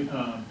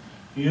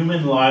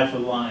Human Life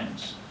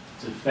Alliance.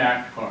 It's a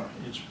fact card.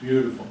 It's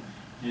beautiful.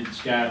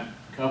 It's got a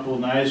couple of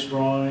nice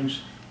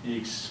drawings. It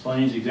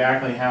explains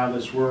exactly how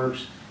this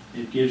works.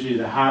 It gives you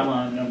the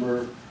hotline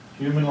number.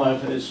 Human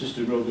Life, it's just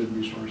a real good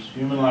resource.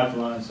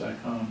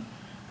 HumanLifeAlliance.com.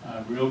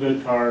 Real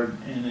good card.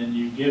 And then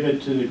you give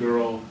it to the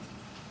girl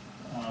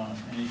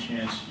any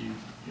chance you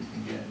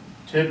can get.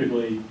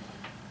 Typically,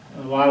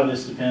 a lot of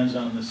this depends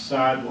on the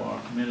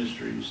sidewalk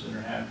ministries that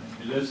are happening,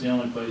 because that's the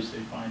only place they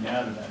find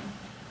out about it.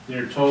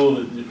 They're told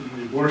that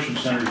the abortion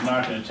center is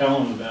not going to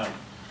tell them about,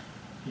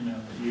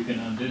 that you can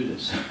undo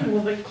this.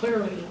 Well, they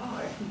clearly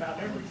lie about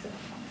everything.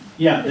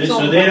 Yeah,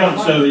 so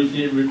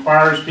it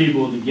requires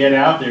people to get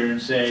out there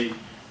and say,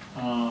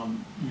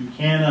 you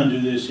can undo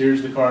this,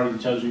 here's the card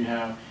that tells you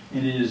how,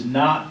 and it is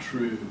not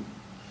true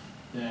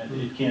that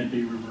it can't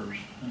be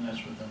reversed, and that's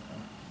what they'll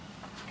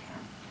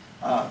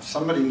tell.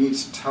 Somebody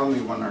needs to tell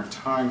me when our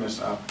time is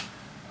up.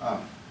 I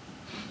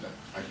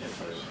can't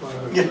tell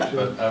you,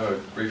 but I have a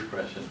brief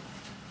question.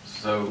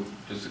 So,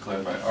 just to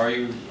clarify,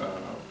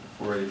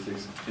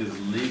 RU486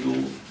 is legal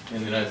in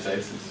the United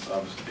States, since it's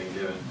obviously being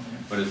given,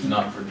 but it's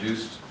not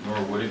produced,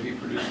 nor would it be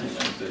produced in the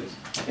United States?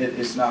 It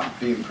is not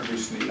being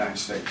produced in the United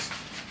States.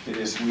 It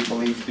is, we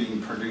believe,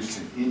 being produced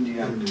in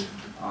India.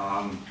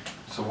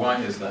 So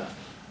why is that?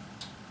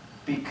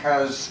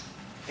 Because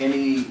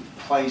any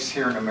place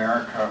here in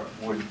America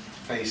would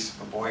face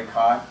a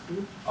boycott,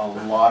 a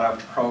lot of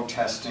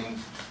protesting,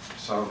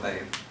 so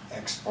they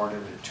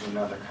exported it to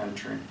another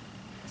country.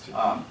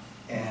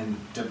 And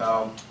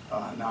developed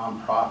a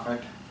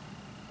nonprofit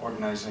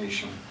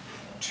organization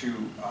to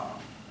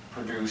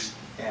produce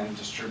and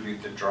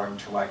distribute the drug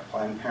to like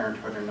Planned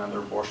Parenthood and other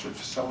abortion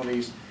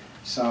facilities,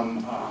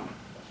 some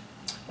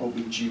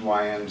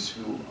OBGYNs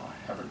who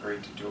have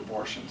agreed to do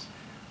abortions.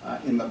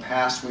 In the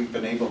past, we've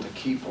been able to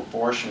keep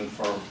abortion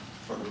for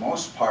the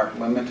most part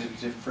limited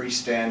to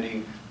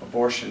freestanding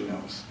abortion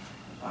mills.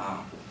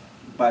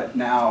 But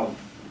now,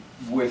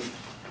 with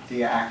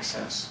the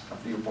access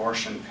of the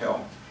abortion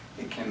pill,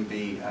 it can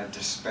be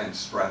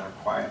dispensed rather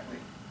quietly.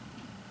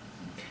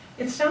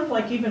 It sounds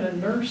like even a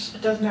nurse,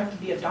 it doesn't have to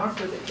be a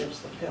doctor that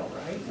gives the pill,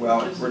 right?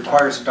 Well, it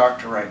requires a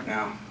doctor right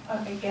now.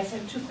 I guess I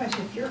have 2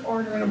 questions. If you're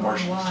ordering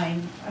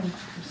online, I'm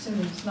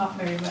assuming it's not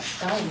very much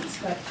guidance,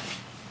 but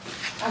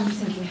I'm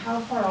thinking,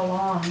 how far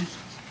along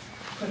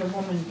could a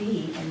woman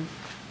be and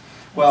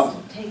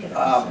well, take it?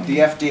 The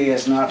FDA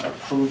has not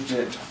approved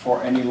it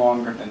for any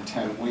longer than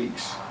 10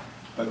 weeks,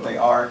 but they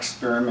are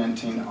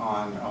experimenting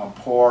on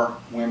poor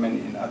women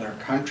in other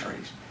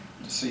countries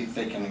to see if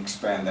they can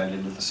expand that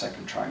into the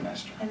second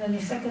trimester. And then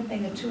the second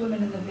thing, the 2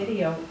 women in the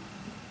video,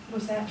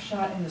 was that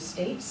shot in the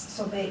States?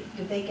 So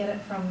did they get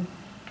it from?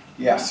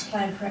 Yes.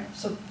 Planned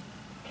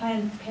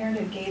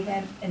Parenthood gave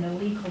them an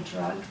illegal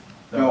drug?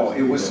 No,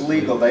 it was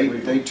legal.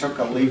 They took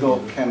a legal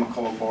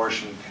chemical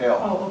abortion pill.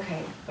 Oh,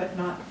 okay, but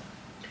not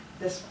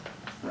this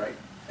one. Right.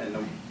 And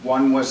the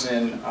one was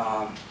in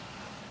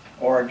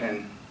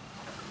Oregon,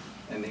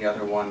 and the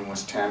other one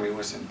was, Tammy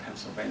was in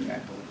Pennsylvania, I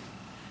believe.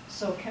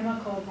 So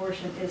chemical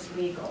abortion is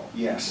legal?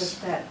 Yes.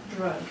 Just that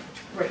drug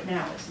right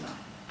now is not?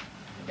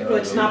 No,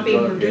 it's not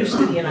being produced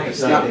in the United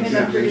States.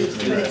 But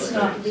it's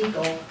not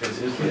legal.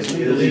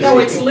 No,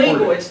 it's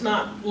legal. It's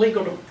not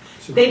legal to.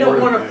 They don't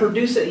want to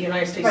produce it in the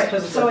United States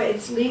because so of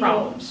it's legal.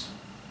 problems.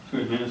 To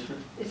administer?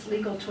 It's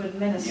legal to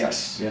administer.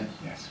 Yes. Yeah.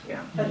 Yes.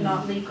 Yeah. But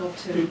not legal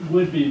to It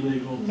would be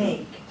legal to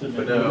make. to But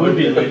make. no, It would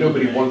be but legal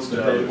nobody make, wants to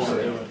but they know, won't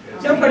so do it.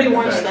 it's- Nobody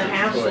wants the manufacturer's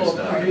hassle choice of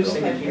not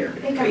producing to- it here, I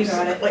think I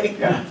got it. basically.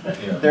 Yeah.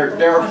 Yeah.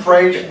 They're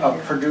afraid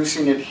of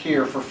producing it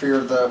here for fear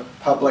of the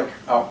public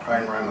outcry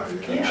and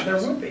ramifications. Yeah,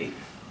 there would be.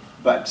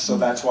 But, so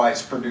that's why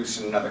it's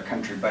produced in another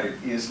country, but it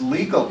is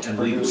legal to And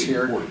produce legally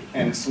here, imported.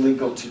 and it's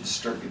legal to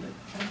distribute it.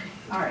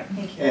 All right,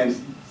 thank you.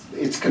 And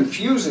it's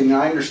confusing,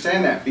 I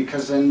understand that,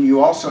 because then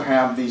you also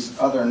have these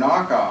other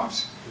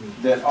knockoffs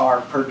that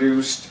are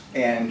produced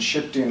and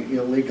shipped in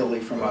illegally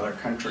from other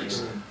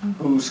countries,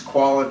 whose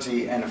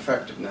quality and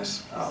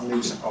effectiveness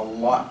leaves a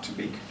lot to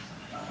be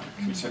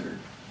considered.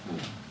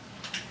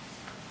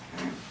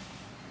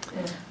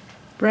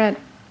 Brett,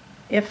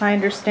 if I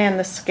understand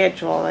the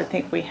schedule, I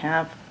think we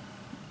have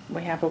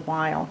a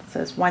while. It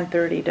says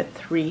 1:30 to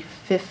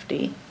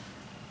 3:50.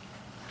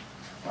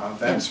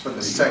 That's for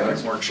the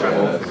second workshop.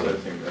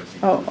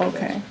 Oh,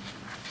 okay.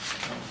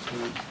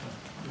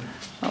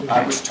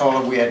 I was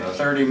told we had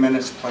 30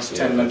 minutes plus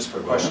 10 minutes for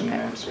question and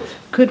Okay. answer.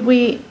 Could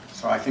we,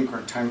 So I think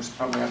our time's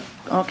probably up.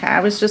 okay, I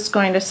was just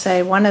going to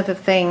say, one of the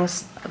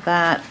things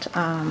that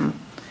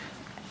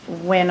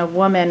when a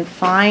woman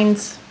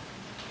finds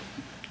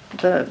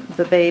the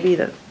baby,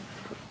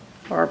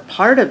 or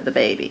part of the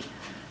baby,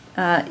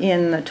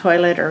 in the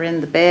toilet or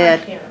in the I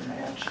bed, can't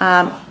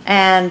imagine.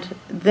 and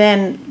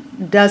then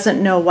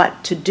doesn't know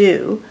what to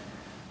do,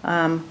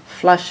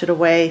 flush it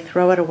away,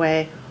 throw it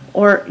away,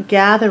 or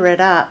gather it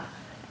up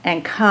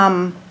and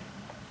come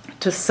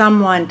to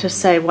someone to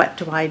say, what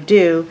do I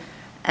do?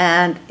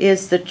 And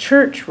is the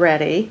church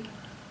ready?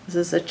 This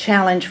is a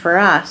challenge for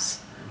us,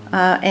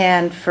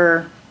 and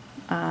for,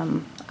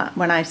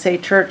 when I say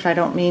church, I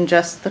don't mean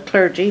just the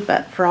clergy,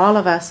 but for all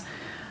of us,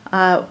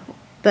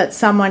 that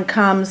someone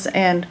comes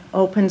and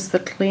opens the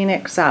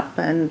Kleenex up,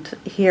 and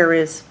here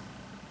is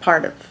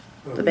part of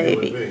the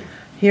baby.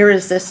 Here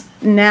is this,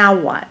 now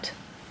what?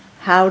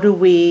 How do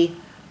we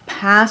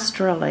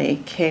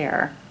pastorally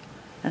care,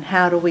 and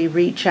how do we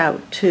reach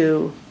out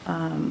to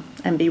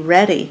and be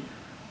ready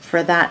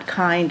for that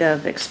kind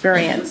of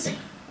experience?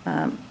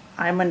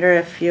 I wonder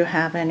if you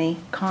have any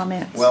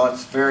comments. Well,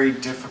 it's very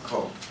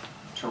difficult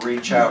to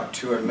reach out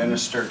to a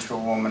minister to a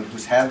woman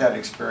who's had that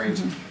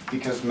experience,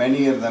 because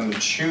many of them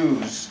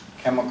choose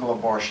chemical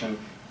abortion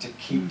to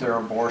keep their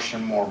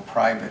abortion more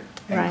private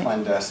and Right.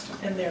 clandestine.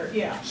 And they're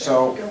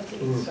So-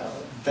 guilty, so.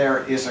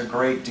 There is a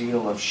great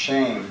deal of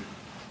shame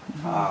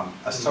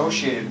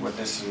associated with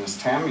this, and as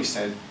Tammy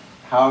said,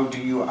 how do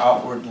you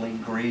outwardly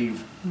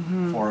grieve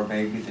for a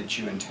baby that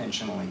you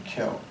intentionally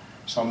killed?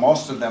 So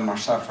most of them are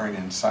suffering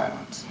in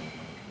silence.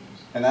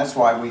 And that's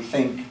why we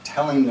think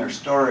telling their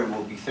story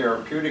will be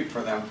therapeutic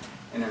for them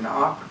and an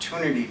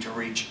opportunity to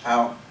reach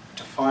out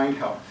to find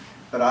help.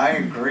 But I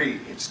agree,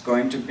 it's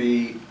going to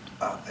be,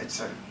 it's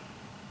a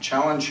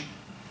challenge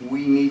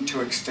we need to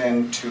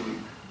extend to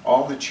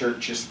all the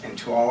churches and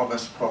to all of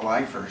us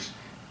pro-lifers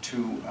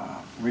to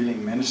really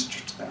minister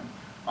to them.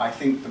 I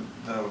think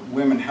the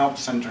women help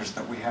centers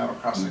that we have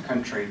across the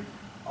country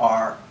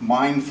are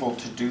mindful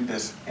to do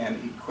this and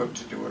equipped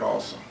to do it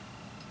also.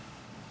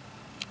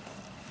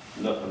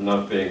 I'm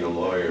not being a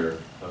lawyer.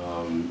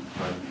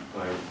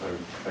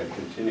 I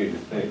continue to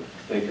think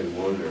and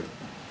wonder,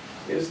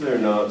 is there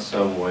not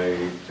some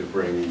way to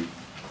bring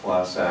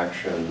class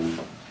action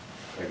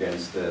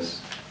against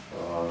this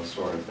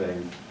sort of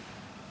thing?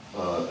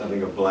 I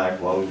think of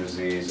black lung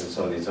disease and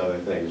some of these other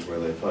things where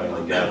they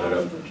finally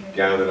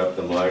gathered up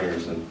the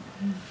miners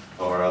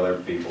or other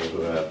people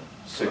who have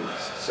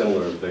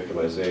similar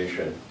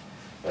victimization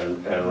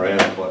and ran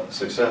a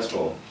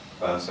successful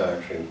class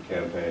action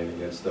campaign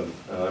against them.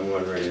 And I'm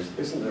wondering,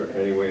 isn't there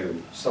any way that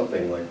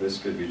something like this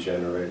could be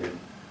generated?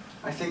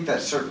 I think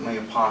that's certainly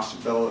a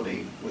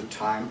possibility with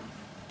time.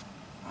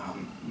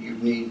 You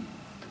need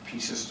the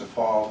pieces to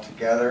fall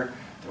together,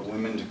 the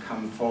women to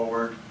come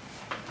forward,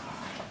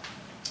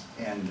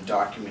 and the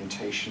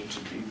documentation to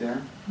be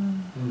there,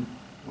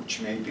 which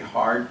may be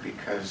hard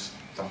because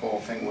the whole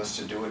thing was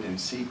to do it in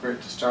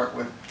secret to start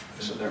with,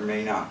 so there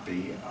may not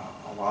be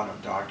a lot of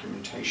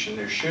documentation.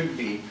 There should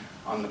be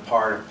on the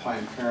part of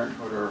Planned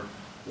Parenthood or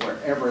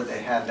wherever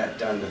they had that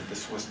done, that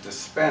this was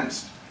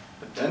dispensed,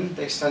 but then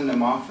they send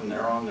them off and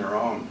they're on their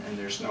own, and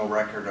there's no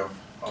record of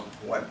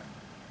what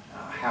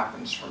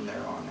happens from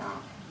there on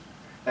out.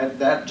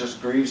 That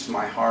just grieves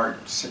my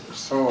heart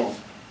so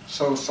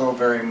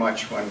very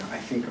much when I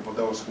think of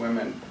those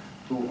women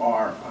who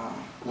are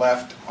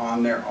left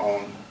on their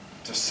own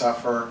to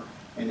suffer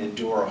and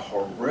endure a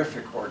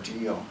horrific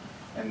ordeal,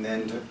 and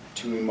then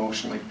to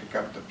emotionally pick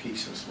up the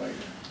pieces later.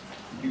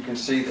 You can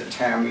see that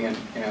Tammy and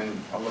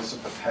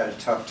Elizabeth had a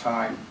tough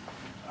time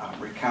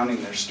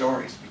recounting their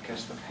stories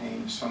because the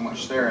pain is so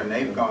much there, and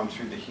they've gone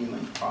through the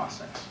healing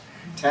process.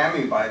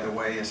 Tammy, by the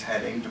way, has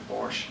had 8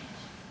 abortions.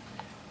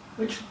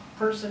 Which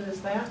person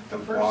is that? The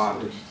first?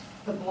 blonde.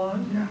 The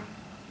blonde?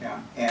 Yeah,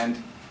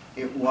 and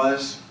it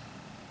was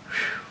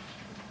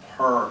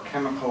her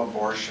chemical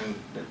abortion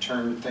that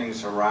turned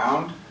things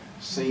around,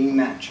 seeing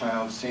that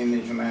child, seeing the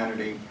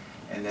humanity,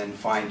 and then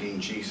finding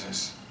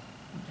Jesus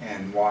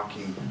and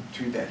walking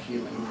through that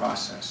healing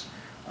process.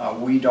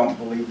 We don't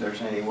believe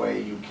there's any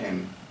way you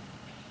can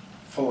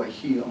fully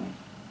heal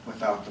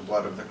without the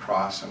blood of the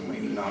cross, and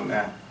leaning on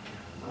that.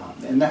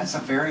 And that's a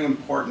very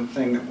important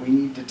thing that we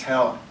need to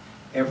tell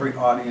every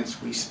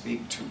audience we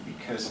speak to,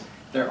 because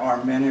there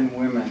are men and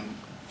women,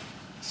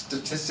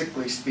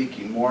 statistically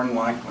speaking, more than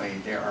likely,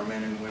 there are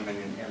men and women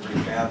in every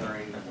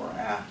gathering that we're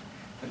at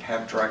that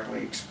have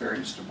directly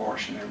experienced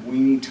abortion, and we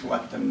need to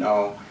let them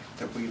know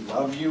that we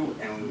love you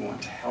and we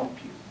want to help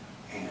you,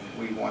 and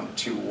we want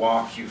to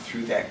walk you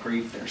through that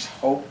grief. There's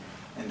hope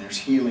and there's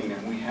healing,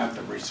 and we have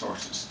the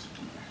resources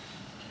to do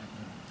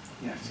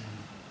that. Yes?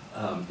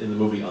 In the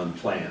movie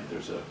Unplanned,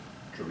 there's a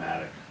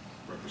dramatic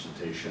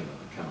representation of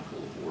a chemical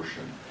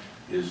abortion.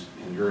 Is,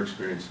 in your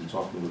experience in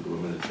talking with the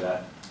women, is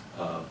that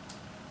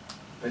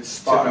it's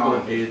spot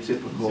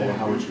typical, on. atypical?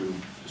 How would you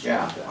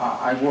describe that?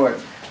 I would.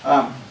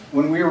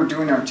 When we were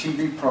doing our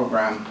TV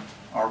program,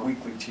 our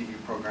weekly TV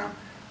program,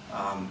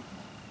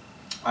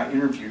 I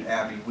interviewed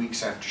Abby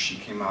weeks after she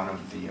came out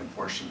of the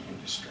abortion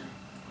industry.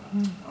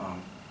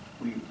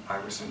 I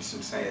was in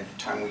Cincinnati at the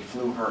time. We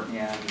flew her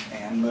in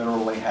and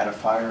literally had a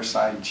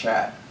fireside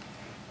chat.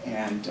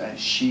 And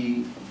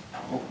she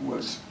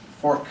was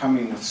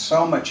forthcoming with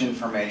so much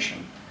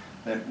information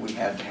that we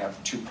had to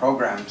have 2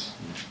 programs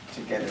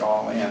to get it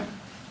all in.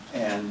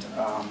 And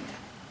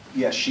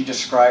yes, she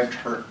described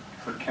her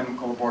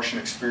chemical abortion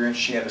experience.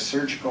 She had a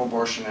surgical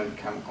abortion and a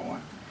chemical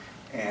one.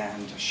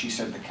 And she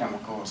said the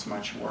chemical was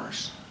much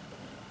worse.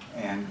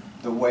 And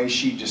the way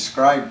she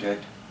described it,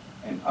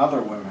 and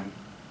other women,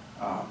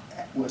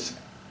 was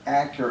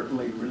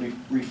accurately really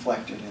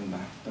reflected in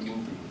the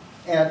movie.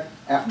 And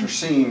after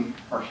seeing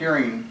or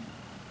hearing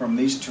from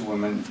these 2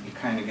 women, you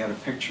kind of get a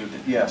picture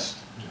that,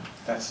 yes,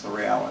 that's the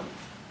reality.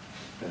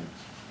 Did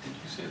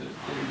you say that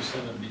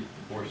 80% of the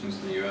abortions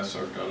in the U.S.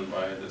 are done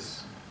by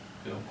this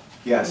bill?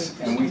 Yes,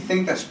 and we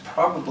think that's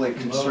probably a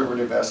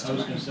conservative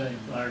estimate. I was going to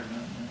say, higher than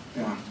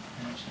that. Yeah.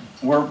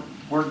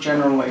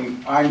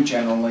 I'm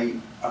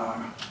generally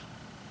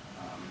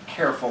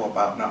careful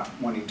about not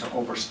wanting to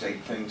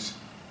overstate things,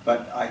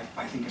 but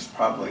I think it's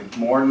probably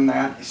more than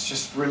that. It's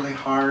just really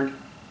hard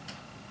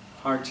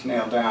to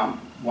nail down.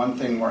 One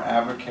thing we're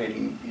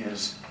advocating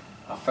is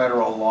a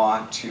federal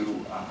law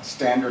to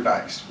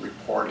standardize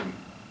reporting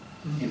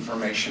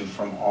information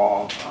from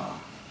all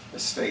the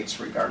states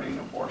regarding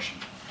abortion.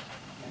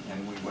 And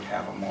then we would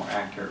have a more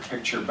accurate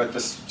picture. But the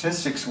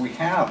statistics we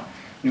have,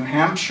 New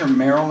Hampshire,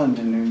 Maryland,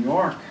 and New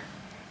York,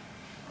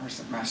 or is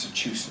it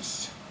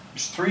Massachusetts?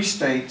 There's 3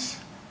 states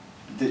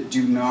that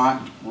do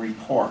not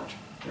report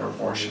their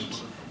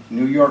abortions.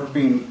 New York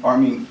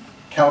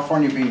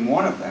California being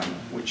one of them,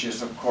 which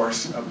is of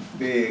course a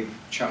big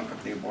chunk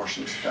of the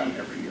abortions done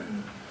every year.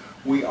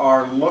 We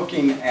are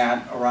looking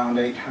at around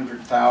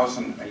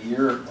 800,000 a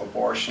year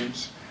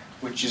abortions,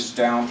 which is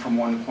down from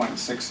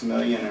 1.6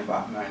 million in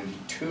about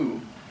 92.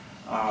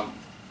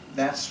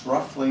 That's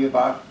roughly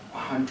about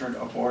 100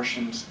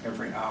 abortions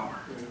every hour,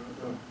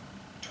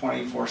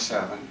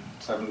 24/7,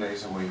 7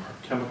 days a week.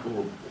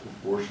 Chemical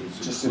abortions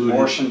just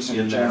abortions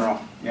in general,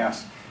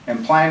 yes.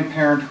 And Planned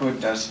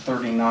Parenthood does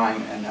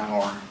 39 an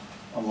hour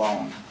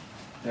alone.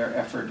 Their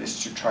effort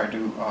is to try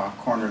to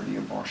corner the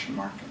abortion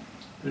market.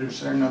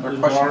 Is there another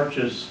question? The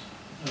largest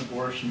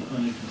abortion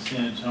clinic in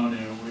San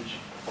Antonio, which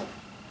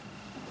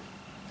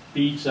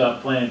beats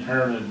up Planned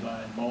Parenthood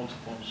by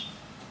multiples,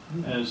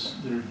 as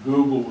their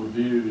Google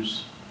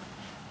reviews,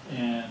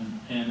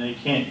 and they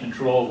can't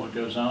control what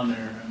goes on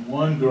there. And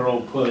one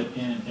girl put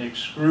in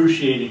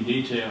excruciating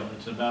detail,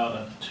 it's about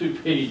a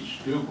 2-page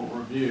Google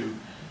review,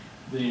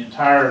 the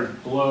entire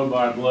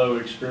blow-by-blow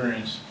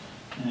experience.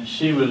 And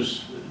she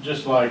was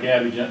just like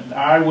Abby.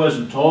 I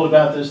wasn't told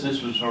about this.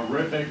 This was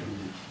horrific.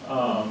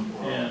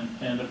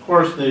 And of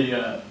course they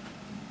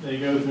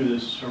go through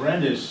this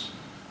horrendous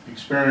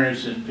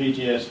experience in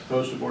PTSD,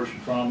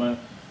 post-abortion trauma,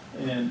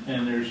 and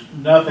there's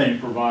nothing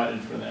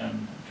provided for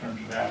them in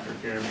terms of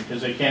aftercare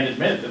because they can't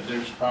admit that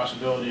there's a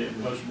possibility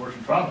of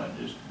post-abortion trauma.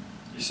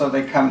 So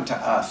they come to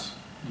us,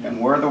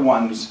 and we're the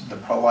ones, the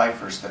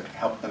pro-lifers, that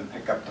help them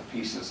pick up the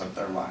pieces of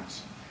their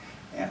lives.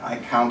 And I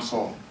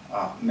counsel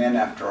men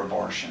after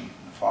abortion,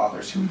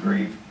 fathers who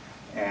grieve,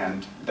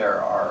 and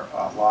there are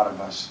a lot of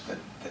us that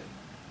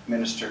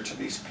minister to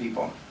these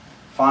people,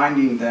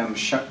 finding them,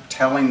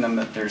 telling them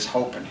that there's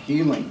hope and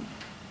healing.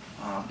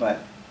 But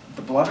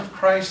the blood of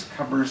Christ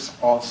covers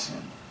all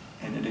sin,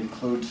 and it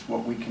includes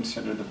what we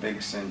consider the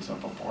big sins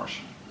of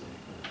abortion.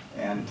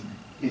 And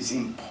it's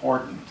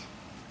important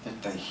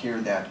that they hear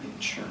that in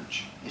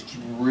church. It's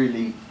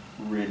really,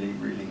 really,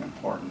 really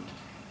important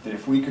that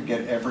if we could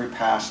get every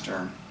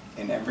pastor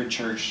in every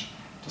church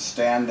to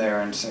stand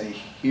there and say,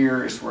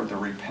 here is where the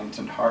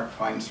repentant heart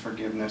finds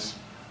forgiveness,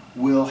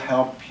 we'll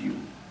help you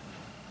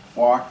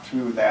walk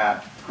through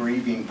that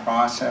grieving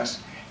process,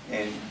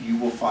 and you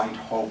will find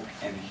hope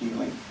and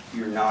healing.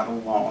 You're not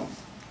alone,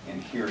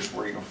 and here's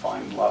where you'll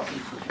find love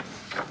and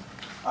forgiveness.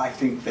 I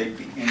think they'd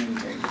be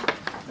inundated.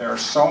 There are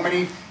so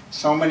many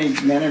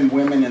men and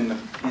women in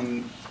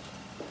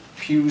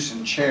pews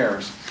and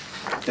chairs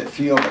that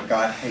feel that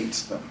God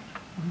hates them.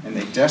 And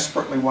they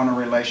desperately want a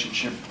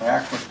relationship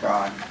back with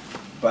God,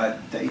 but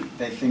they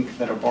think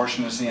that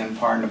abortion is the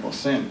unpardonable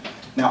sin.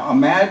 Now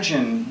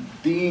imagine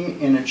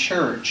being in a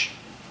church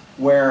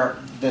where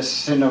the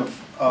sin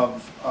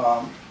of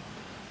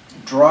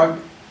drug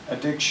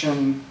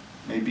addiction,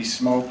 maybe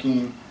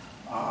smoking,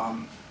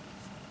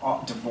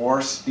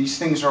 divorce, these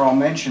things are all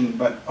mentioned,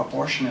 but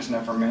abortion is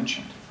never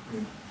mentioned.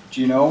 Do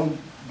you know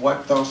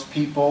what those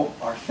people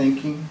are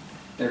thinking?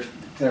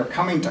 They're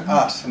coming to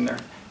us and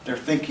they're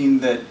thinking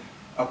that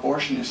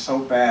abortion is so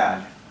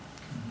bad,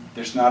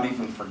 there's not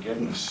even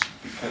forgiveness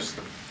because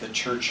the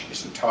church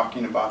isn't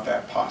talking about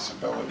that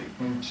possibility.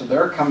 So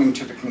they're coming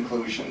to the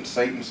conclusion,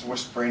 Satan's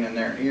whispering in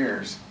their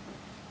ears,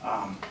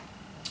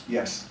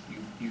 yes,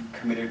 you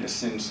committed a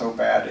sin so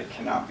bad it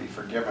cannot be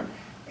forgiven.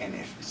 And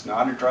if it's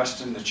not addressed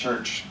in the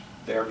church,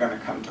 they're going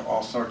to come to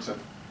all sorts of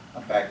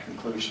bad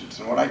conclusions.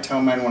 And what I tell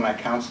men when I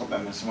counsel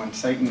them is when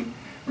Satan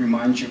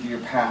reminds you of your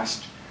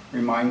past,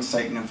 remind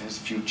Satan of his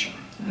future.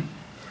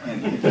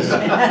 And it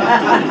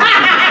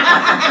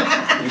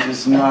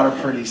is not a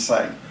pretty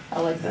sight.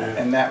 I like that.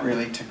 And that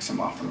really ticks him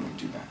off when we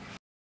do that.